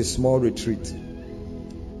be just a small retreat.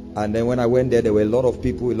 And then when I went there were a lot of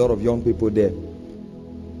people, a lot of young people there.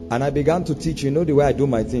 And I began to teach, you know the way I do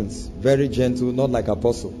my things. Very gentle, not like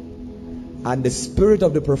apostle. And the spirit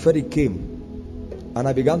of the prophetic came. And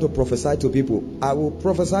I began to prophesy to people. I will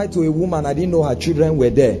prophesy to a woman. I didn't know her children were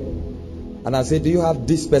there. And I said, do you have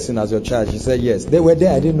this person as your child? She said, yes. They were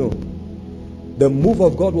there. I didn't know. The move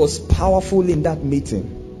of God was powerful in that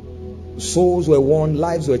meeting. Souls were won.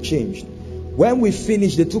 Lives were changed. When we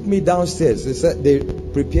finished, they took me downstairs. They said they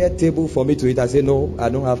prepared table for me to eat. I said, no, I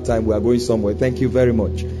don't have time. We are going somewhere. Thank you very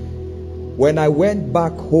much. When I went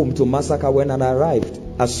back home to Massacre, when I arrived,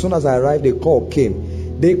 as soon as I arrived, the call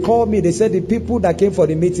came. They called me. They said the people that came for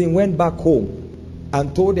the meeting went back home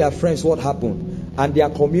and told their friends what happened. And their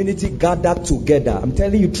community gathered together. I'm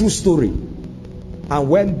telling you, true story. And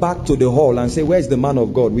went back to the hall and said, where's the man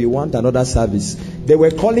of God? We want another service. They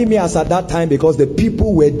were calling me as at that time because the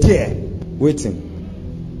people were there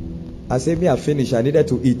waiting. I said, me, I finished. I needed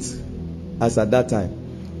to eat as at that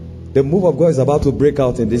time. The move of God is about to break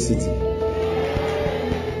out in this city.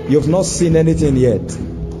 You've not seen anything yet.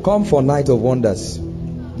 Come for night of wonders.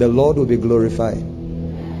 The Lord will be glorified.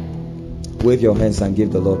 Wave your hands and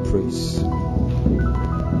give the Lord praise.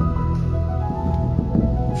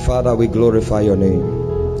 Father, we glorify your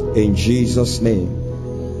name. In Jesus'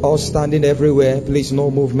 name. All standing everywhere, please, no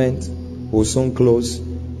movement. We'll soon close.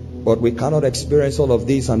 But we cannot experience all of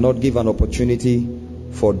this and not give an opportunity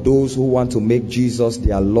for those who want to make Jesus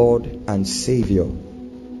their Lord and Savior.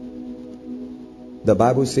 The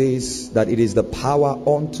Bible says that it is the power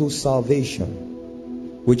unto salvation,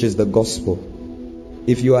 which is the gospel.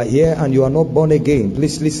 If you are here and you are not born again,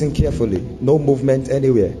 please listen carefully. No movement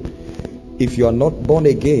anywhere. If you are not born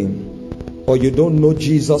again, or you don't know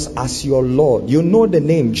Jesus as your Lord, you know the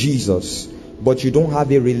name Jesus, but you don't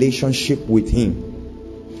have a relationship with him.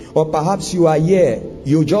 Or perhaps you are here,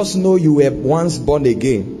 you just know you were once born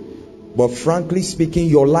again, but frankly speaking,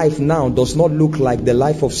 your life now does not look like the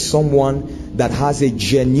life of someone that has a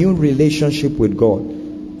genuine relationship with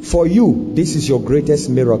God. For you, this is your greatest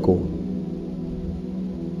miracle.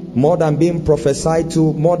 More than being prophesied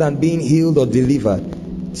to, more than being healed or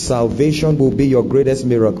delivered, salvation will be your greatest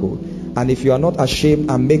miracle. And if you are not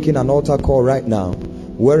ashamed, I'm making an altar call right now.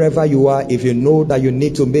 Wherever you are, if you know that you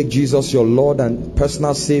need to make Jesus your Lord and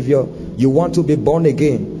personal Savior, you want to be born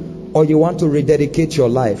again, or you want to rededicate your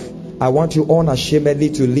life, I want you unashamedly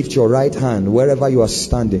to lift your right hand wherever you are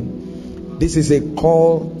standing. This is a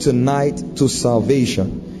call tonight to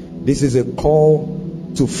salvation. This is a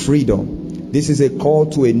call to freedom. This is a call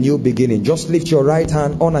to a new beginning. Just lift your right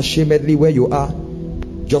hand unashamedly where you are.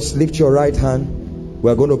 Just lift your right hand.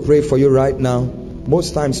 We're going to pray for you right now.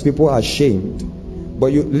 Most times people are ashamed. But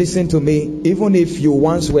you listen to me. Even if you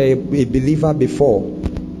once were a believer before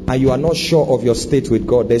and you are not sure of your state with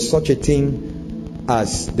God, there's such a thing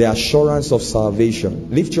as the assurance of salvation.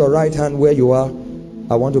 Lift your right hand where you are.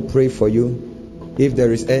 I want to pray for you. If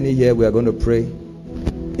there is any here, we are going to pray.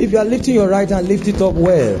 If you are lifting your right hand, lift it up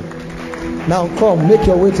well. Now come, make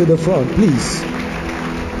your way to the front, please.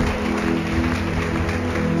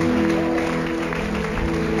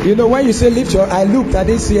 You know, when you say lift your, I looked, I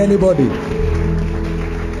didn't see anybody.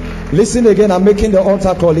 Listen again, I'm making the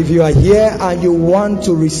altar call. If you are here and you want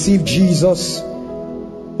to receive Jesus,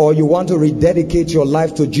 or you want to rededicate your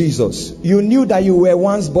life to Jesus, you knew that you were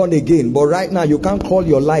once born again, but right now you can't call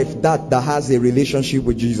your life that has a relationship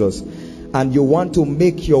with Jesus, and you want to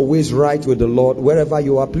make your ways right with the Lord, wherever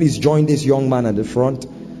you are, please join this young man at the front.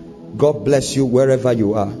 God bless you wherever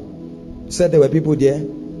you are. Said there were people there?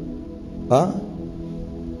 Huh?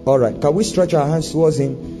 All right, can we stretch our hands towards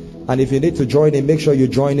him? And if you need to join him, make sure you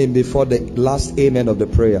join him before the last amen of the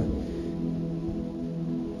prayer.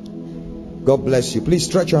 God bless you. Please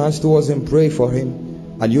stretch your hands towards him, pray for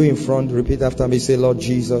him. And you in front, repeat after me. Say, Lord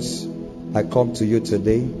Jesus, I come to you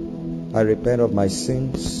today. I repent of my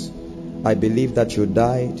sins. I believe that you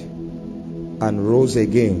died and rose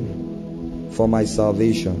again for my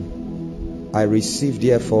salvation. I receive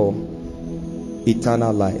therefore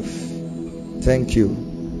eternal life. Thank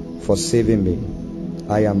you for saving me.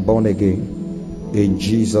 I am born again. In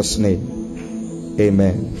Jesus' name.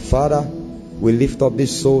 Amen. Father, we lift up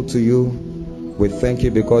this soul to you. We thank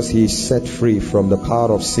you because he is set free from the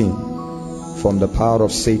power of sin, from the power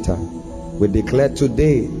of Satan. We declare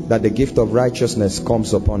today that the gift of righteousness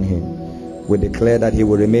comes upon him. We declare that he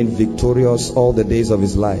will remain victorious all the days of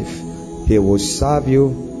his life. He will serve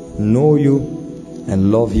you, know you,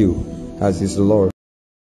 and love you as his Lord